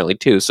York apparently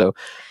too. So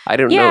I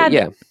don't know.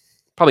 Yeah,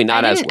 probably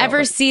not I as didn't well.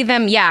 ever see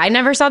them. Yeah, I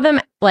never saw them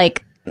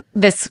like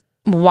this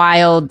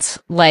wild,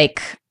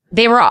 like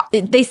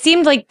they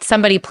seemed like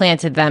somebody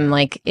planted them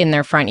like in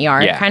their front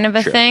yard, kind of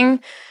a thing.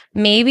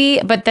 Maybe,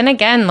 but then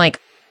again, like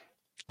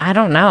I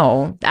don't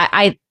know.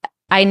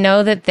 I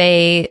know that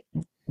they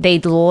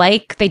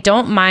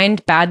don't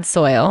mind bad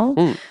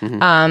soil,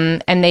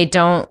 and they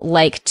don't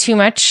like too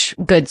much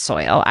good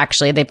soil.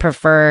 Actually, they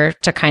prefer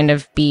to kind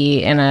of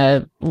be in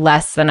a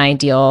less than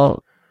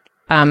ideal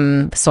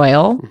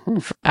soil,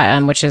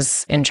 which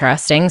is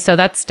interesting. So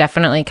that's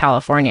definitely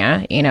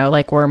California.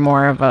 Like we're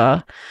more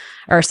of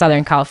or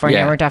Southern California.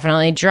 Yeah. We're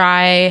definitely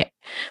dry,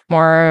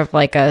 more of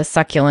like a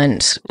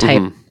succulent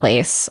type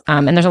place.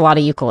 And there's a lot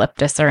of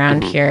eucalyptus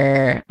around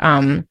here.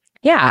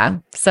 Yeah.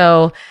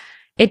 So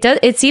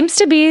it seems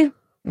to be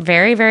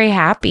very, very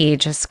happy,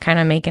 just kind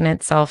of making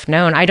itself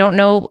known. I don't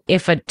know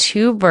if I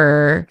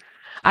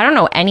don't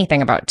know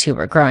anything about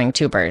growing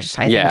tubers.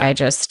 I think I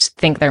just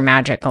think they're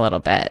magic a little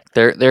bit.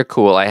 They're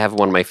cool. I have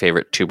one of my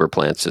favorite tuber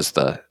plants is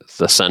the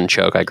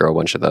sunchoke. I grow a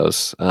bunch of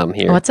those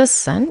here. What's a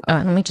sun? Oh,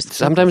 let me just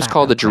sometimes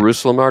called the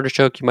Jerusalem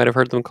artichoke. You might have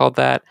heard them called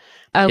that.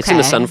 Okay. It's in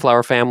the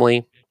sunflower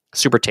family.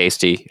 Super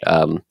tasty.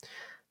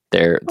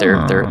 They're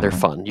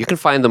fun. You can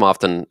find them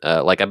often.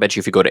 Like I bet you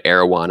if you go to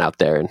Erewhon out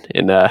there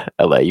in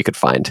LA, you could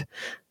find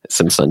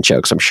some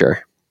sunchokes, I'm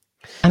sure.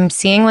 I'm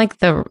seeing like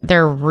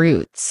their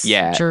roots.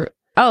 Yeah.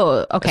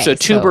 Oh, okay. So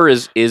tuber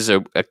is it's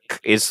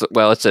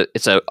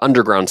a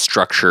underground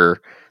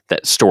structure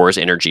that stores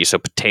energy. So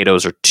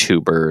potatoes are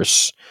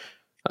tubers.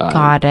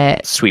 Got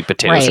it. Sweet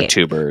potatoes are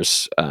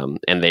tubers,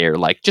 and they are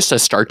like just a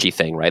starchy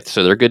thing, right?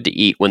 So they're good to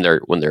eat when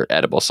they're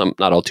edible.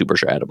 Not all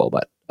tubers are edible,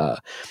 but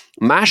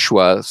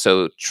mashua,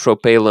 so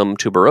Tropaeolum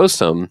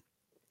tuberosum,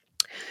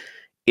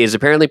 is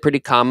apparently pretty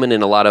common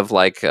in a lot of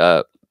like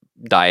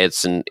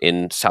diets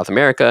in South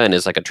America, and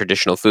is like a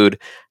traditional food.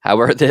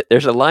 However,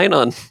 there's a line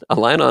on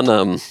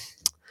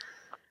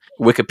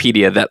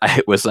Wikipedia that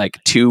I was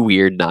like too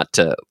weird not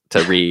to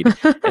read,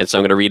 and so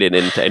I'm going to read it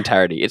in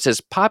entirety. It says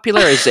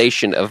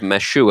popularization of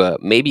mashua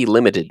may be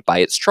limited by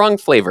its strong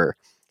flavor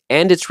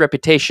and its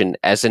reputation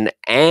as an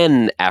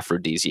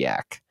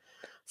aphrodisiac.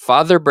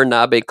 Father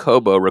Bernabe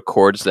Cobo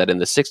records that in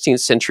the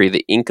 16th century,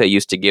 the Inca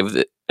used to give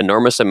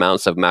enormous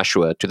amounts of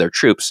mashua to their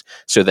troops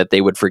so that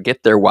they would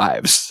forget their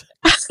wives.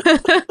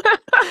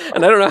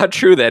 And I don't know how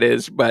true that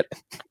is, but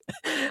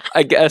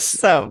I guess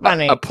So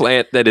funny. a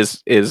plant that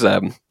has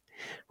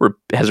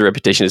a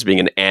reputation as being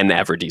an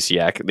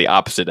aphrodisiac, the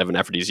opposite of an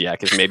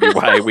aphrodisiac, is maybe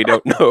why we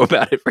don't know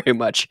about it very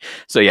much.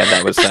 So yeah,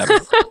 that was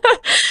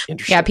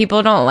interesting. Yeah,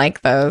 people don't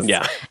like those.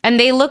 Yeah. And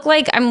they look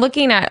like, I'm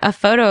looking at a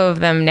photo of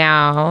them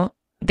now.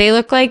 They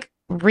look like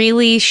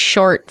really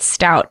short,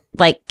 stout,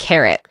 like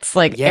carrots,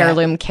 like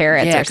heirloom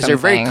carrots or something. because they're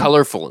very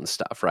colorful and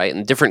stuff, right?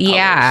 And different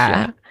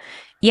colors.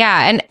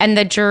 Yeah, and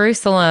the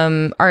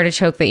Jerusalem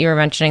artichoke that you were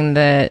mentioning,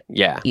 that's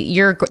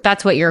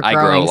what you're growing. I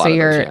grow a lot so of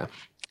you're those,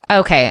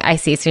 okay. I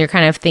see. So you're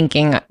kind of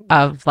thinking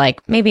of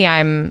like maybe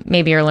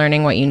you're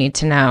learning what you need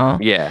to know.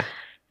 Yeah.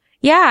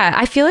 Yeah,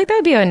 I feel like that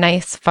would be a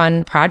nice,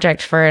 fun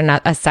project for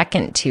a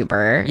second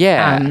tuber.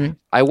 Yeah,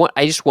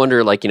 I just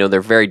wonder, like,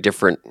 they're very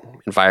different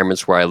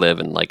environments where I live,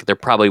 and like there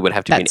probably would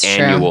have to be an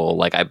annual.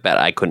 Like, I bet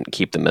I couldn't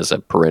keep them as a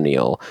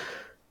perennial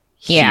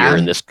here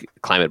in this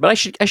climate, but I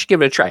should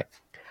give it a try.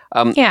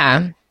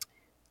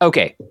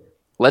 Okay,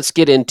 let's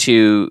get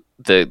into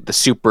the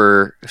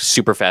super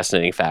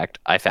fascinating fact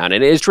I found,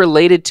 and it's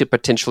related to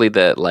potentially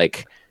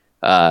the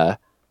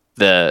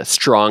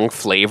strong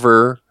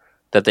flavor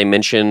that they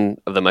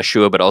mention of the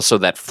mashua, but also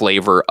that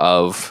flavor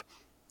of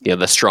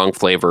the strong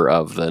flavor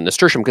of the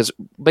nasturtium. Because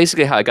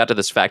basically, how I got to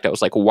this fact, I was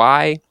like,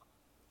 why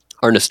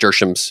are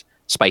nasturtiums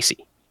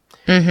spicy?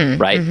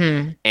 Right?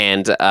 Mm-hmm.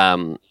 And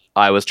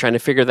I was trying to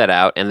figure that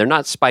out, and they're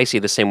not spicy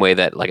the same way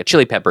that like a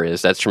chili pepper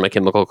is. That's from a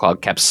chemical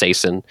called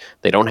capsaicin.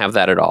 They don't have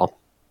that at all.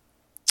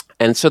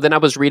 And so then I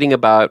was reading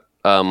about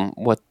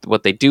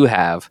what they do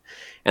have,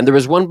 and there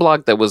was one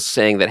blog that was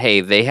saying that,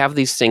 hey, they have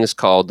these things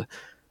called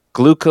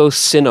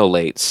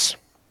glucosinolates,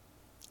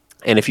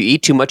 and if you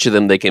eat too much of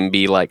them, they can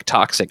be like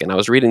toxic. And I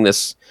was reading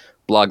this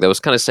blog that was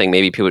kind of saying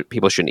maybe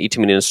people shouldn't eat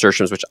too many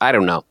nasturtiums, which I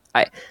don't know.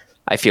 I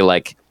feel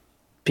like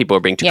people are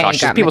being too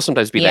cautious. People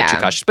sometimes be that too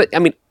cautious, but I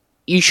mean,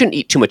 you shouldn't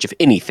eat too much of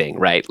anything,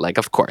 right? Like,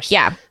 of course.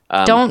 Yeah.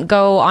 Don't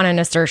go on a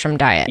nasturtium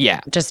diet. Yeah.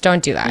 Just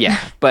don't do that. Yeah.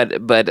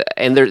 But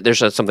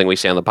there's something we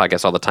say on the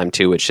podcast all the time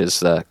too, which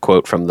is the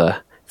quote from the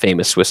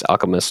famous Swiss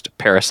alchemist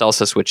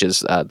Paracelsus, which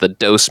is the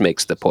dose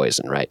makes the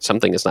poison, right?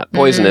 Something is not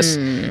poisonous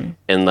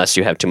unless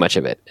you have too much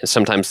of it. And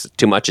sometimes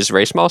too much is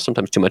very small,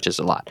 sometimes too much is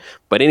a lot.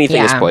 But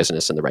anything is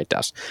poisonous in the right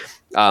dose.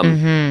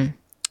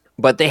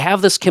 But they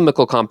have this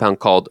chemical compound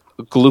called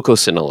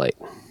glucosinolate.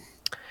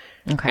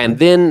 Okay. And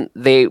then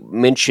they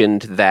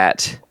mentioned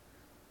that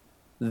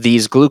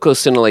these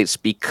glucosinolates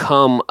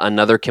become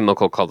another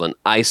chemical called an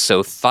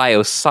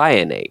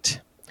isothiocyanate.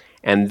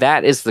 And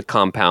that is the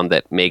compound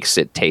that makes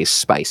it taste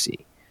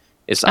spicy.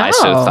 It's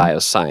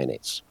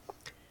isothiocyanates.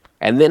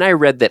 And then I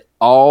read that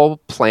all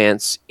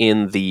plants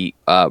in the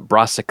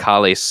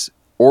Brassicales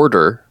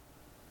order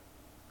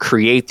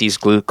create these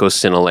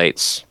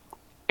glucosinolates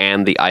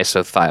and the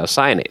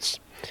isothiocyanates.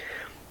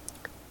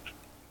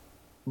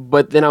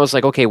 But then I was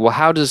like, okay, well,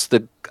 how does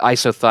the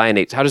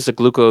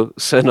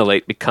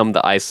glucosinolate become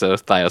the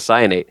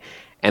isothiocyanate?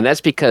 And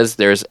that's because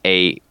there is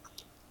an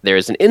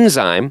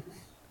enzyme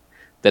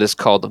that is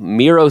called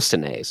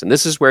myrosinase. And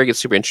this is where it gets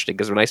super interesting,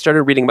 because when I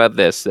started reading about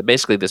this, that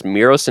basically this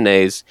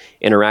myrosinase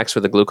interacts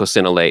with the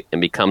glucosinolate and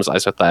becomes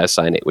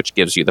isothiocyanate, which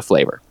gives you the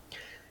flavor.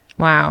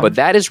 Wow. But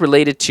that is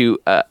related to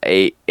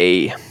there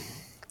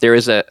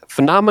is a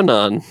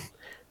phenomenon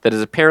that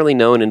is apparently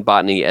known in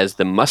botany as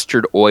the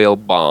mustard oil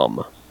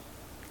bomb.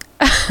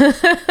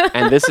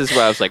 And this is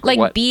where I was like, like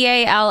what?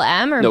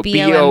 BALM or no,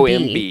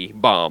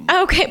 BOMB, bomb.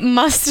 Okay,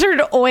 mustard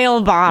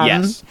oil bomb.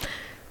 Yes.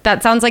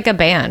 That sounds like a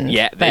band.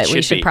 Yeah, that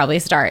we should probably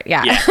start.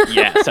 Yeah.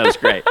 Yeah, sounds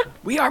great.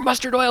 We are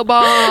mustard oil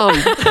bomb.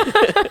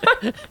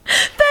 Thank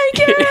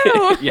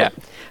you. Yeah.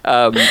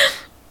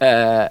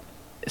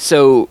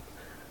 So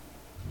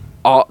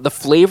the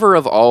flavor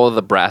of all of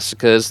the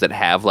brassicas that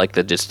have like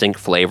the distinct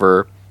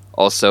flavor,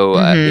 also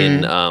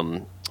in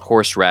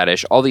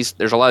horseradish, all these,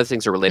 there's a lot of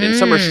things that are related.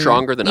 Some are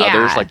stronger than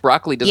others. Like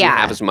broccoli doesn't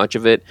have as much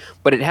of it,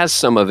 but it has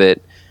some of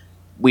it.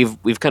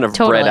 We've kind of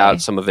bred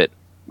out some of it.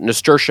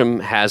 Nasturtium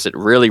has it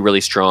really, really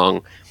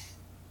strong.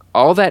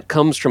 All that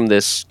comes from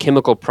this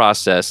chemical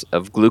process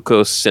of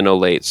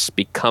glucosinolates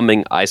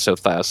becoming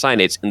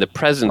isothiocyanates in the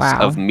presence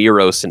of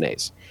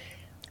myrosinase.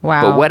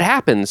 Wow. But what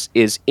happens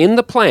is in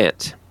the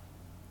plant,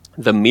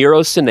 the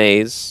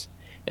myrosinase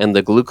and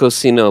the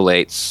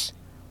glucosinolates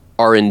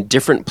are in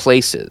different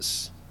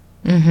places.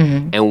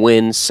 Mm-hmm. And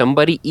when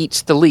somebody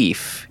eats the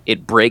leaf,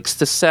 it breaks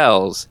the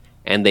cells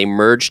and they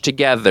merge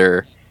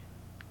together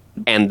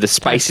and the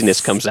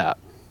spiciness comes out.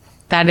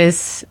 That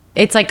is,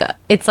 it's like a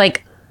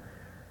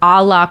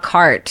la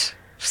carte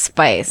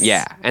spice.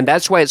 Yeah, and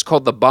that's why it's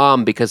called the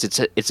bomb, because it's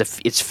a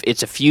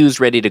fuse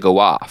ready to go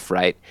off,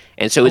 right?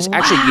 And so it's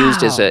actually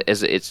used as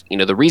it's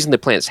the reason the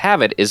plants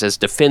have it is as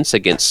defense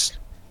against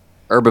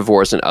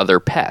herbivores and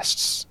other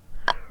pests.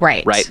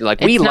 Right. Right.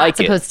 Like it's we not like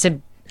supposed to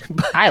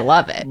I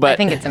love it. I But-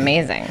 think it's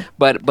amazing.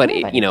 But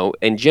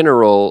in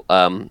general,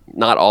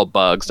 not all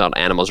bugs, not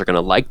animals are going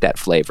to like that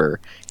flavor,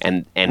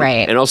 and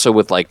Right. and also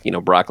with like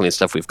broccoli and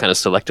stuff, we've kind of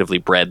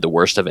selectively bred the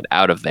worst of it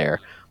out of there.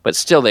 But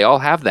still, they all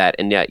have that,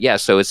 and yeah.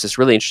 So it's this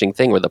really interesting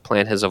thing where the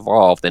plant has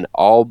evolved, and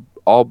all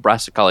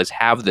brassicales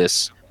have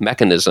this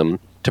mechanism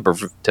to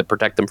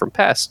protect them from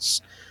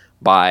pests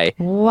by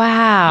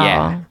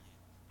Wow.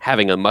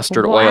 having a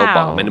mustard oil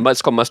bomb. And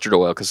it's called mustard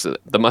oil because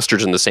the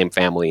mustard's in the same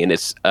family, and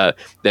it's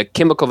the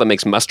chemical that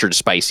makes mustard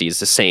spicy is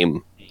the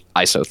same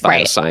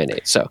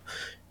isothiocyanate. So,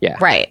 yeah.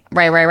 Right.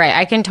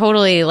 I can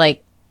totally,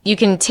 like, you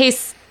can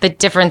taste the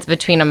difference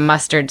between a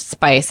mustard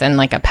spice and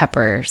like a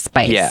pepper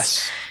spice.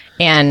 Yes.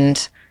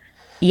 And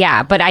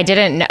yeah, but I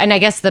didn't know. And I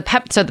guess the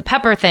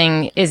pepper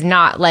thing is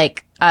not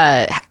like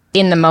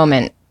in the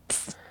moment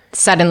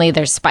suddenly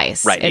there's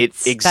spice. Right. It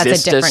That's a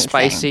exists different as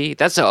spicy. thing.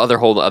 That's the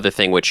whole other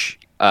thing, which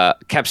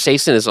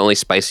capsaicin is only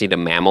spicy to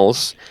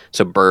mammals.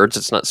 So birds,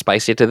 it's not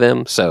spicy to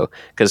them. So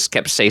because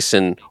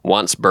capsaicin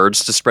wants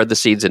birds to spread the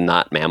seeds and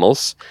not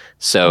mammals.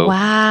 So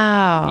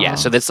Wow. yeah.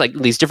 So that's like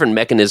these different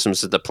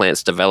mechanisms that the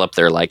plants develop.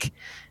 Their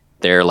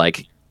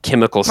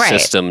chemical Right.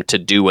 system to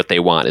do what they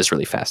want is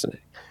really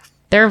fascinating.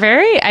 They're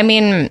very, I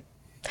mean,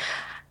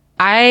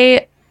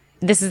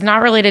 this is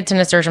not related to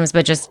nasturtiums,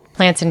 but just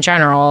plants in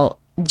general.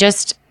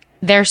 Just,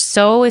 they're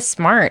so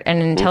smart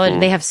and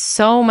intelligent. They have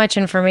so much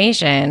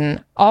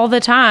information all the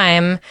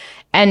time.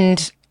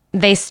 And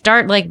they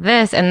start like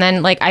this. And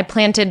then, like, I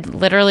planted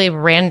literally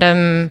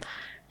random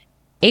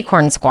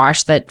acorn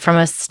squash from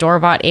a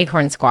store-bought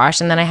acorn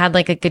squash, and then I had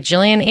like a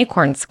gajillion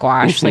acorn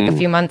squash like a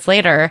few months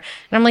later, and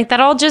I'm like, that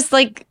all just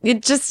like,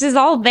 it just is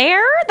all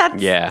there.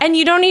 And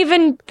you don't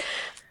even,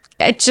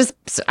 it just,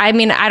 I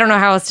mean, I don't know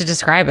how else to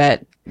describe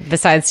it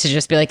besides to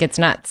just be like, it's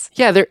nuts.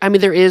 Yeah, there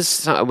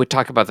is. We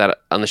talk about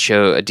that on the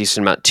show a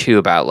decent amount too,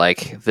 about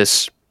like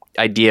this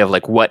idea of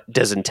like what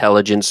does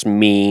intelligence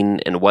mean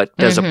and what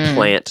does a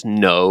plant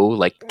know?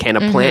 Like, can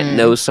a plant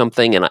know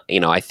something? And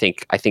I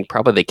think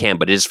probably they can,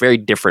 but it is very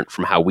different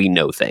from how we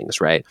know things,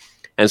 right?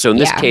 And so in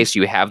this case,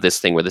 you have this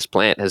thing where this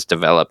plant has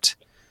developed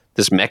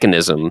this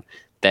mechanism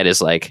that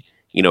is like,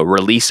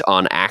 release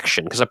on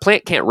action, because a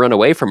plant can't run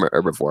away from an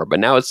herbivore, but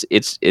now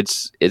it's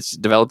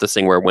developed this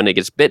thing where when it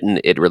gets bitten,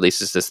 it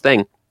releases this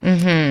thing.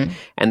 And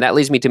that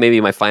leads me to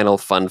maybe my final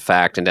fun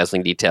fact and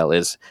dazzling detail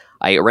is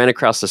I ran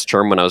across this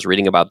term when I was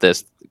reading about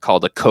this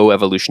called a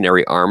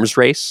co-evolutionary arms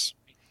race.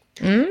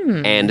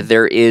 And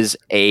there is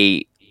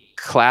a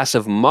class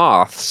of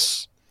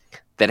moths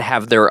that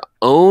have their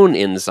own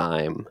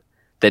enzyme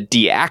that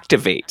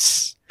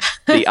deactivates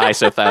the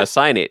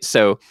isothiocyanate.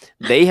 So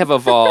they have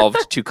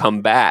evolved to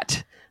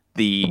combat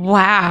the...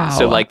 Wow.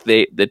 So like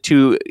the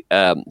two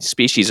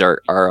species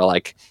are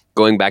like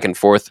going back and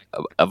forth,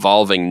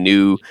 evolving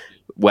new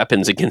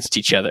weapons against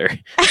each other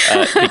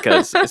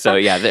because it's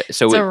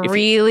a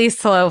really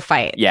slow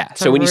fight.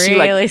 So when you see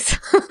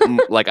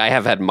like I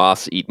have had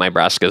moths eat my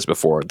brassicas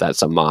before,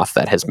 that's a moth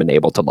that has been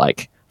able to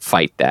like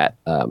fight that.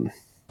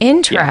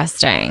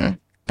 Interesting.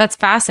 That's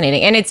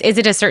fascinating. And is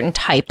it a certain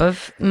type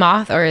of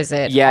moth, or is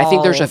it I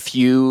think there's a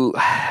few.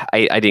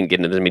 I didn't get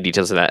into the many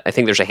details of that. I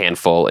think there's a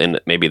handful in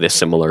maybe the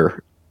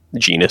similar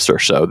genus or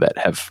so that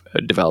have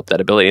developed that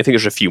ability. I think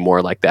there's a few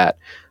more like that.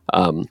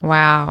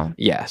 Wow.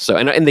 Yeah. So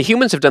and the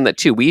humans have done that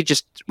too. We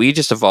just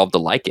evolved to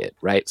like it,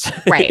 right?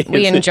 Right.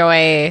 We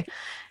enjoy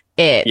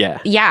it. Yeah.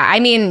 Yeah. I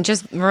mean,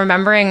 just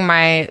remembering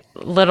my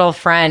little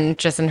friend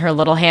just in her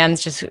little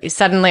hands, just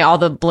suddenly all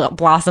the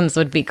blossoms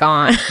would be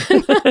gone.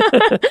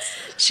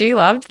 She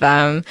loved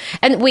them.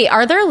 And wait,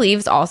 are their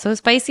leaves also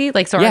spicy?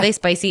 Like, so are they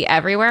spicy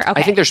everywhere?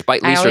 Okay. I think leaves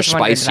are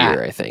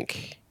spicier, I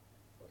think.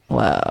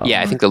 Whoa.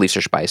 Yeah, I think the leaves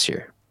are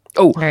spicier.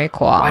 Oh, very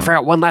cool. I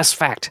forgot one last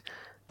fact.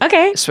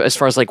 Okay. So as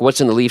far as like what's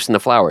in the leaves and the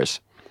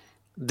flowers,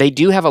 they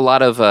do have a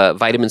lot of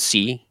vitamin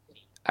C.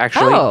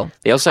 Actually,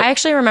 I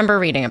actually remember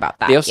reading about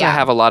that. They also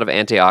have a lot of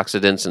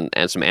antioxidants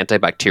and some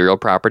antibacterial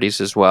properties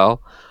as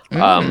well.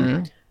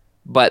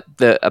 But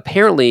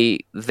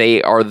apparently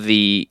they are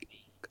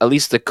at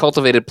least the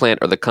cultivated plant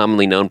or the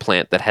commonly known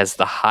plant that has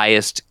the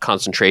highest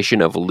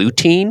concentration of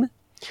lutein,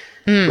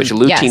 which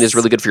lutein is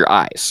really good for your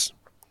eyes.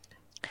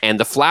 And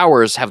the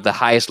flowers have the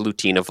highest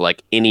lutein of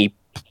like any,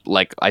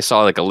 like I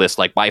saw like a list,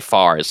 like by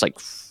far it's like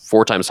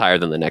 4 times higher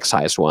than the next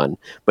highest one.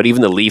 But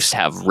even the leaves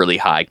have really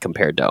high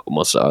compared to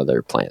most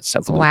other plants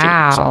have lutein.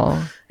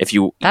 Wow.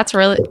 So that's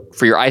really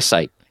for your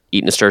eyesight,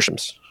 eat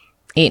nasturtiums.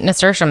 Eat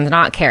nasturtiums,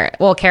 not carrot.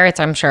 Well, carrots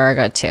I'm sure are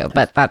good too,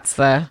 but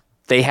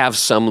they have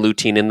some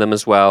lutein in them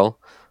as well.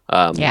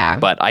 Yeah.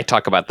 But I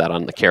talk about that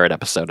on the carrot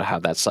episode of how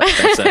that's I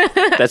have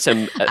to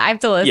listen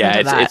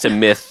to that. It's a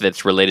myth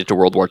that's related to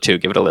World War II.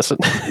 Give it a listen.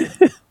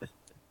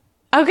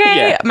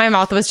 Okay. Yeah. My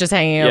mouth was just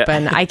hanging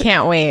open. I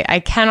can't wait. I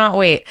cannot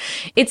wait.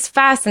 It's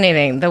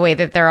fascinating the way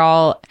that they're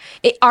all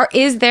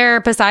is there,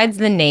 besides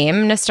the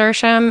name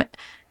nasturtium,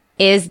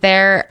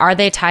 are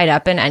they tied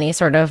up in any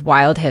sort of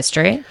wild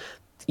history?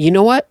 You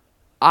know what?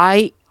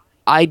 I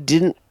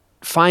didn't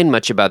find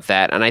much about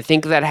that, and I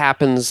think that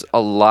happens a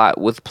lot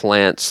with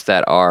plants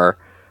that are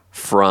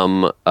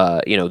from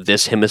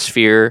this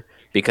hemisphere,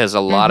 because a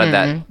lot of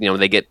that,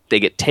 they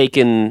get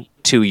taken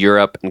to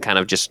Europe and kind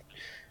of just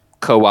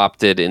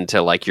co-opted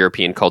into like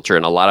European culture,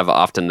 and a lot of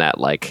often that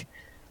like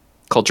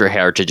culture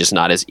heritage is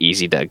not as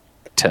easy to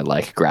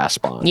like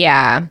grasp on.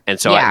 Yeah. And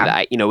so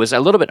I it was a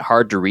little bit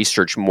hard to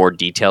research more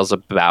details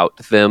about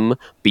them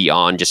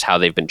beyond just how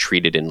they've been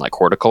treated in like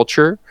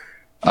horticulture.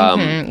 Like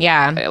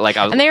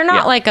and they're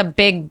not like a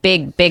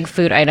big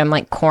food item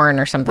like corn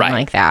or something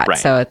like that. Right.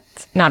 So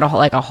it's not a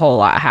whole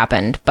lot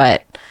happened,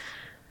 but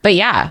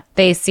yeah,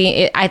 they see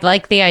it. I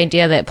like the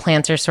idea that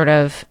plants are sort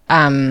of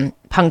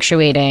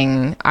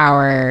punctuating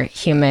our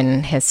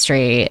human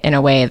history in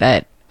a way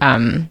that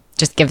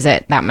just gives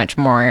it that much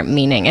more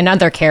meaning,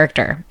 another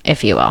character,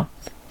 if you will.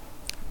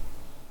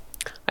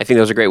 I think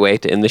that was a great way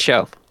to end the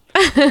show.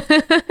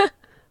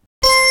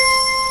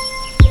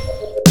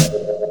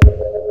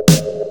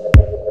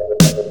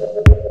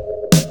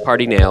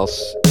 Party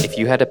Nails, if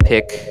you had to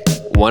pick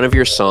one of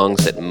your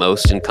songs that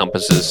most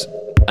encompasses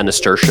a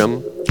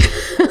nasturtium,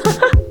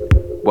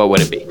 what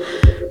would it be?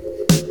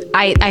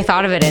 I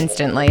thought of it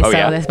instantly,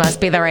 This must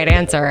be the right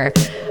answer.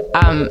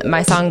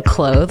 My song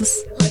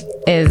Clothes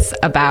is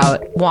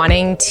about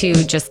wanting to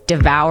just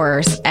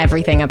devour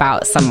everything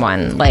about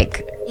someone.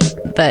 Like,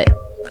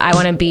 I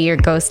want to be your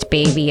ghost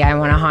baby. I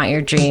want to haunt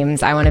your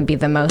dreams. I want to be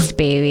the most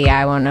baby.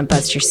 I want to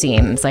bust your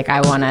seams. Like,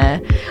 I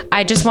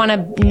just want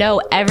to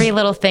know every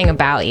little thing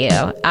about you.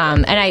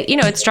 And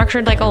it's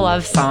structured like a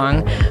love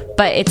song,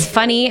 but it's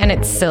funny and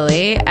it's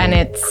silly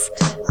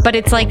but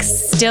it's like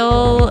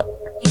still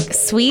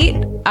sweet,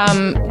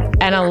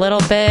 and a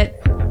little bit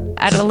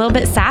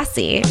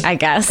sassy, I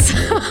guess.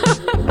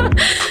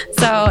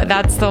 So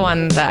that's the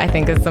one that I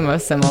think is the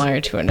most similar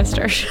to a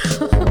nasturtium.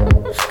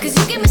 'Cause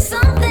you give me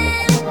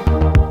something.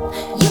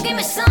 You give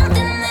me something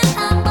that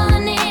I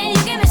wanted.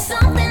 You give me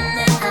something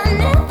that I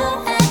never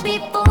had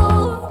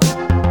before.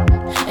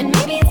 And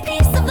maybe it's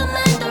peace of the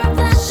mind or a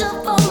flash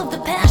of all of the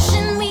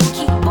passion we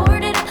keep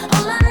boarded.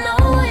 All I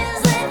know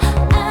is that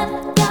I've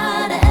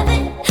gotta have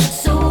it.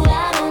 So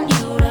why don't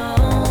you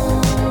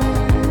roam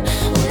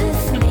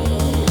with me?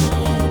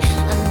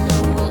 I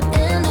know we'll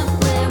end up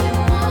where we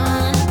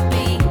wanna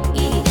be.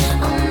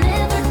 I'll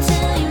never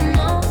tell you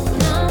no,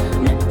 no,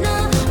 no, no,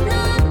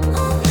 no.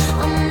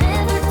 I'll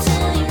never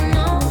tell you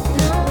no,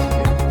 no,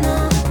 no,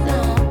 no,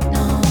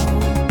 no.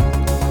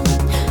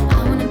 I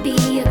wanna be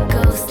a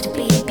ghost,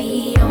 baby.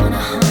 I wanna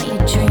haunt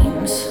your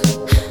dreams.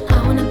 I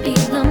wanna be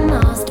the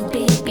most,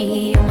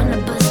 baby. I wanna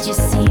bust your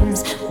seams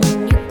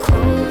when your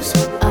clothes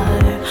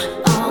are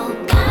all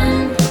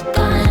gone,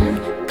 gone,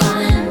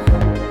 gone.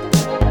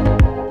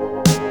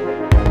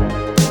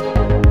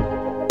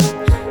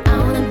 I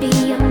wanna be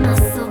your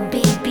muscle,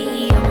 baby.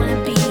 I wanna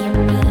be your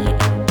meat.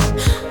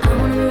 I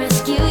wanna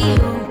rescue you,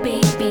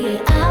 baby.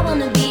 I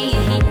wanna be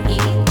your heat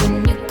when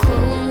your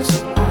clothes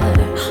are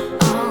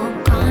all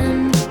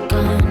gone,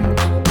 gone,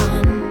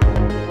 gone.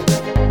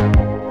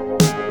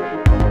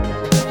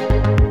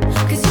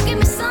 'Cause you give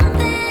me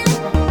something.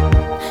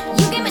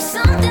 You give me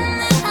something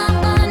that I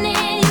wanted.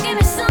 You give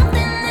me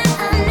something that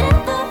I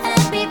never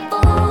had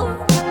before.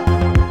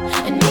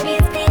 And maybe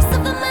it's peace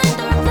of the mind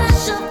or a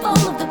flash of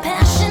all of the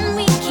passion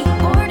we keep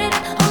boarded.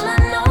 All I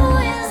know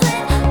is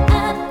that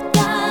I've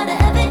gotta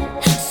have it.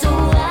 So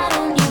why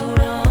don't you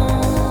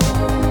roam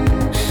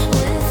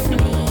with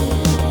me?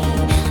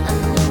 I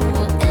know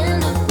we'll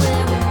end up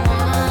where we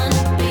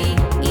wanna be.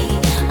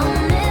 I'll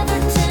never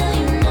tell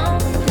you no,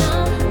 no,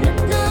 no,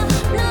 no,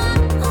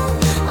 no.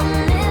 I'll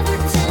never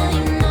tell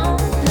you no,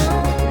 no,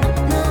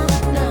 no,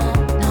 no,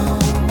 no.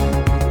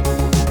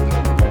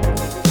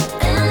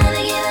 And I'll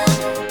never give up,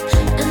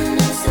 and I'll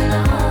never say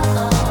no.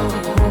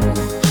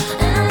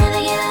 And I'll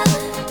never give up,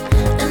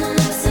 and I'll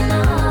never say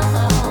no.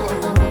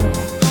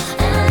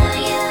 And I'll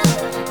never give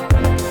up,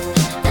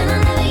 and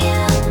I'll never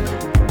give up,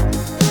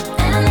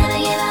 and I'll never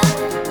give up.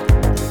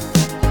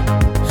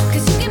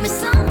 'Cause you give me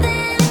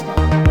something.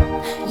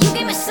 You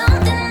give me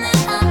something that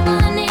I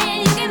wanted.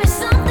 You give me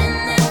something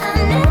that I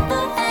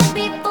never had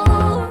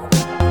before.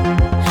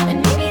 And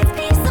maybe it's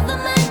peace of the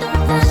mind or a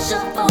flash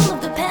of all of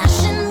the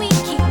passion we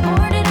keep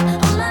boarded.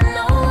 All I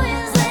know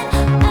is that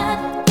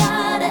I've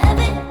gotta have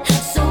it.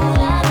 So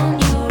why don't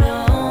you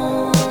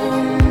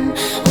roam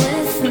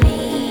with me?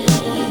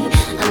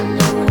 I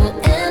know we'll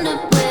end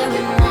up where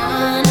we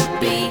wanna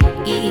be.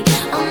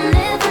 I'll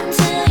never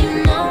tell you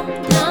no,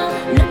 no,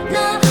 no,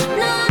 no,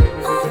 no.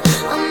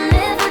 I'll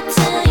never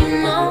tell you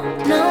no,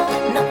 no,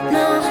 no,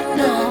 no,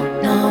 no,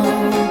 no.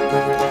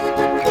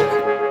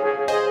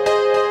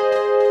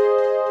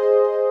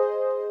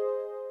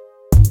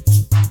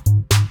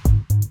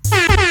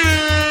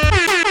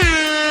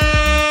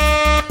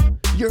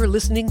 You're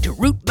listening to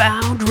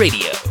Rootbound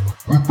Radio.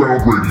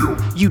 Rootbound Radio.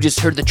 You just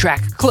heard the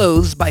track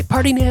Clothes by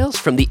Party Nails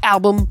from the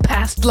album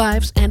Past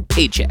Lives and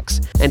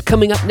Paychecks. And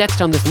coming up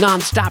next on this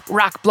non-stop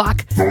rock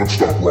block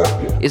Non-stop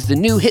rock block. is the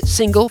new hit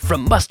single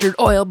from Mustard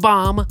Oil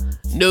Bomb,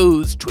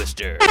 Nose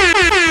Twister.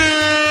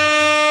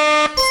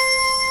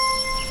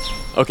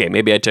 Okay,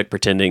 maybe I took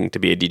pretending to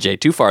be a DJ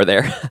too far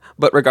there.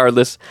 But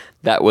regardless,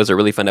 that was a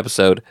really fun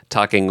episode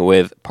talking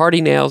with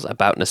Party Nails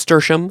about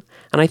Nasturtium.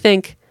 And I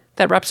think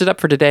that wraps it up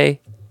for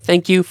today.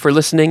 Thank you for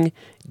listening.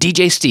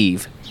 DJ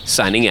Steve,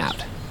 signing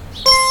out.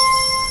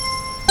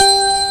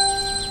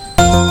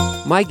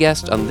 My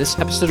guest on this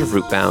episode of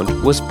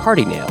Rootbound was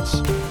Party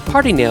Nails.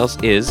 Party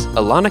Nails is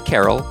Alana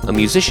Carroll, a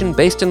musician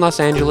based in Los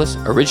Angeles,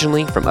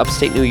 originally from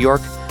upstate New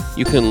York.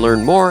 You can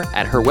learn more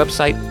at her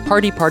website,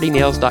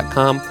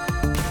 partypartynails.com.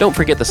 Don't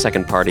forget the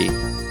second party.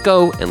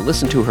 Go and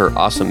listen to her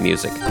awesome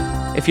music.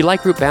 If you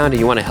like Rootbound and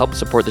you want to help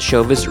support the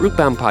show, visit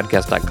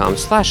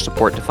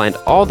rootboundpodcast.com/support to find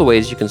all the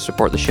ways you can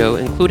support the show,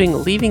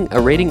 including leaving a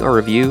rating or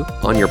review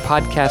on your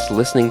podcast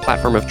listening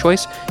platform of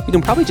choice. You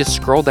can probably just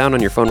scroll down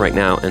on your phone right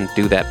now and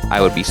do that. I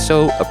would be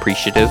so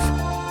appreciative.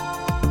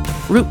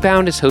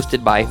 Rootbound is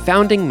hosted by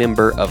founding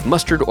member of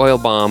Mustard Oil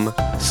Bomb,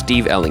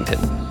 Steve Ellington.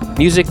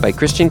 Music by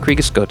Christian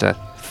Kriegescota.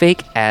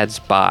 Fake ads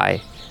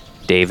by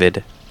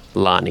David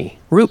Lonnie.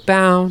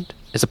 Rootbound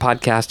is a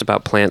podcast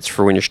about plants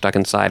for when you're stuck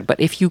inside, but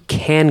if you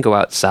can go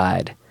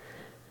outside,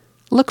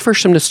 look for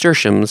some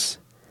nasturtiums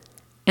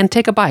and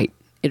take a bite.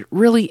 It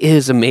really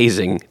is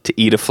amazing to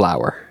eat a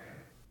flower.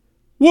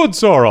 Wood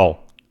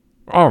sorrel.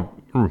 Oh,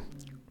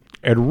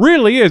 it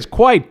really is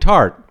quite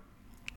tart.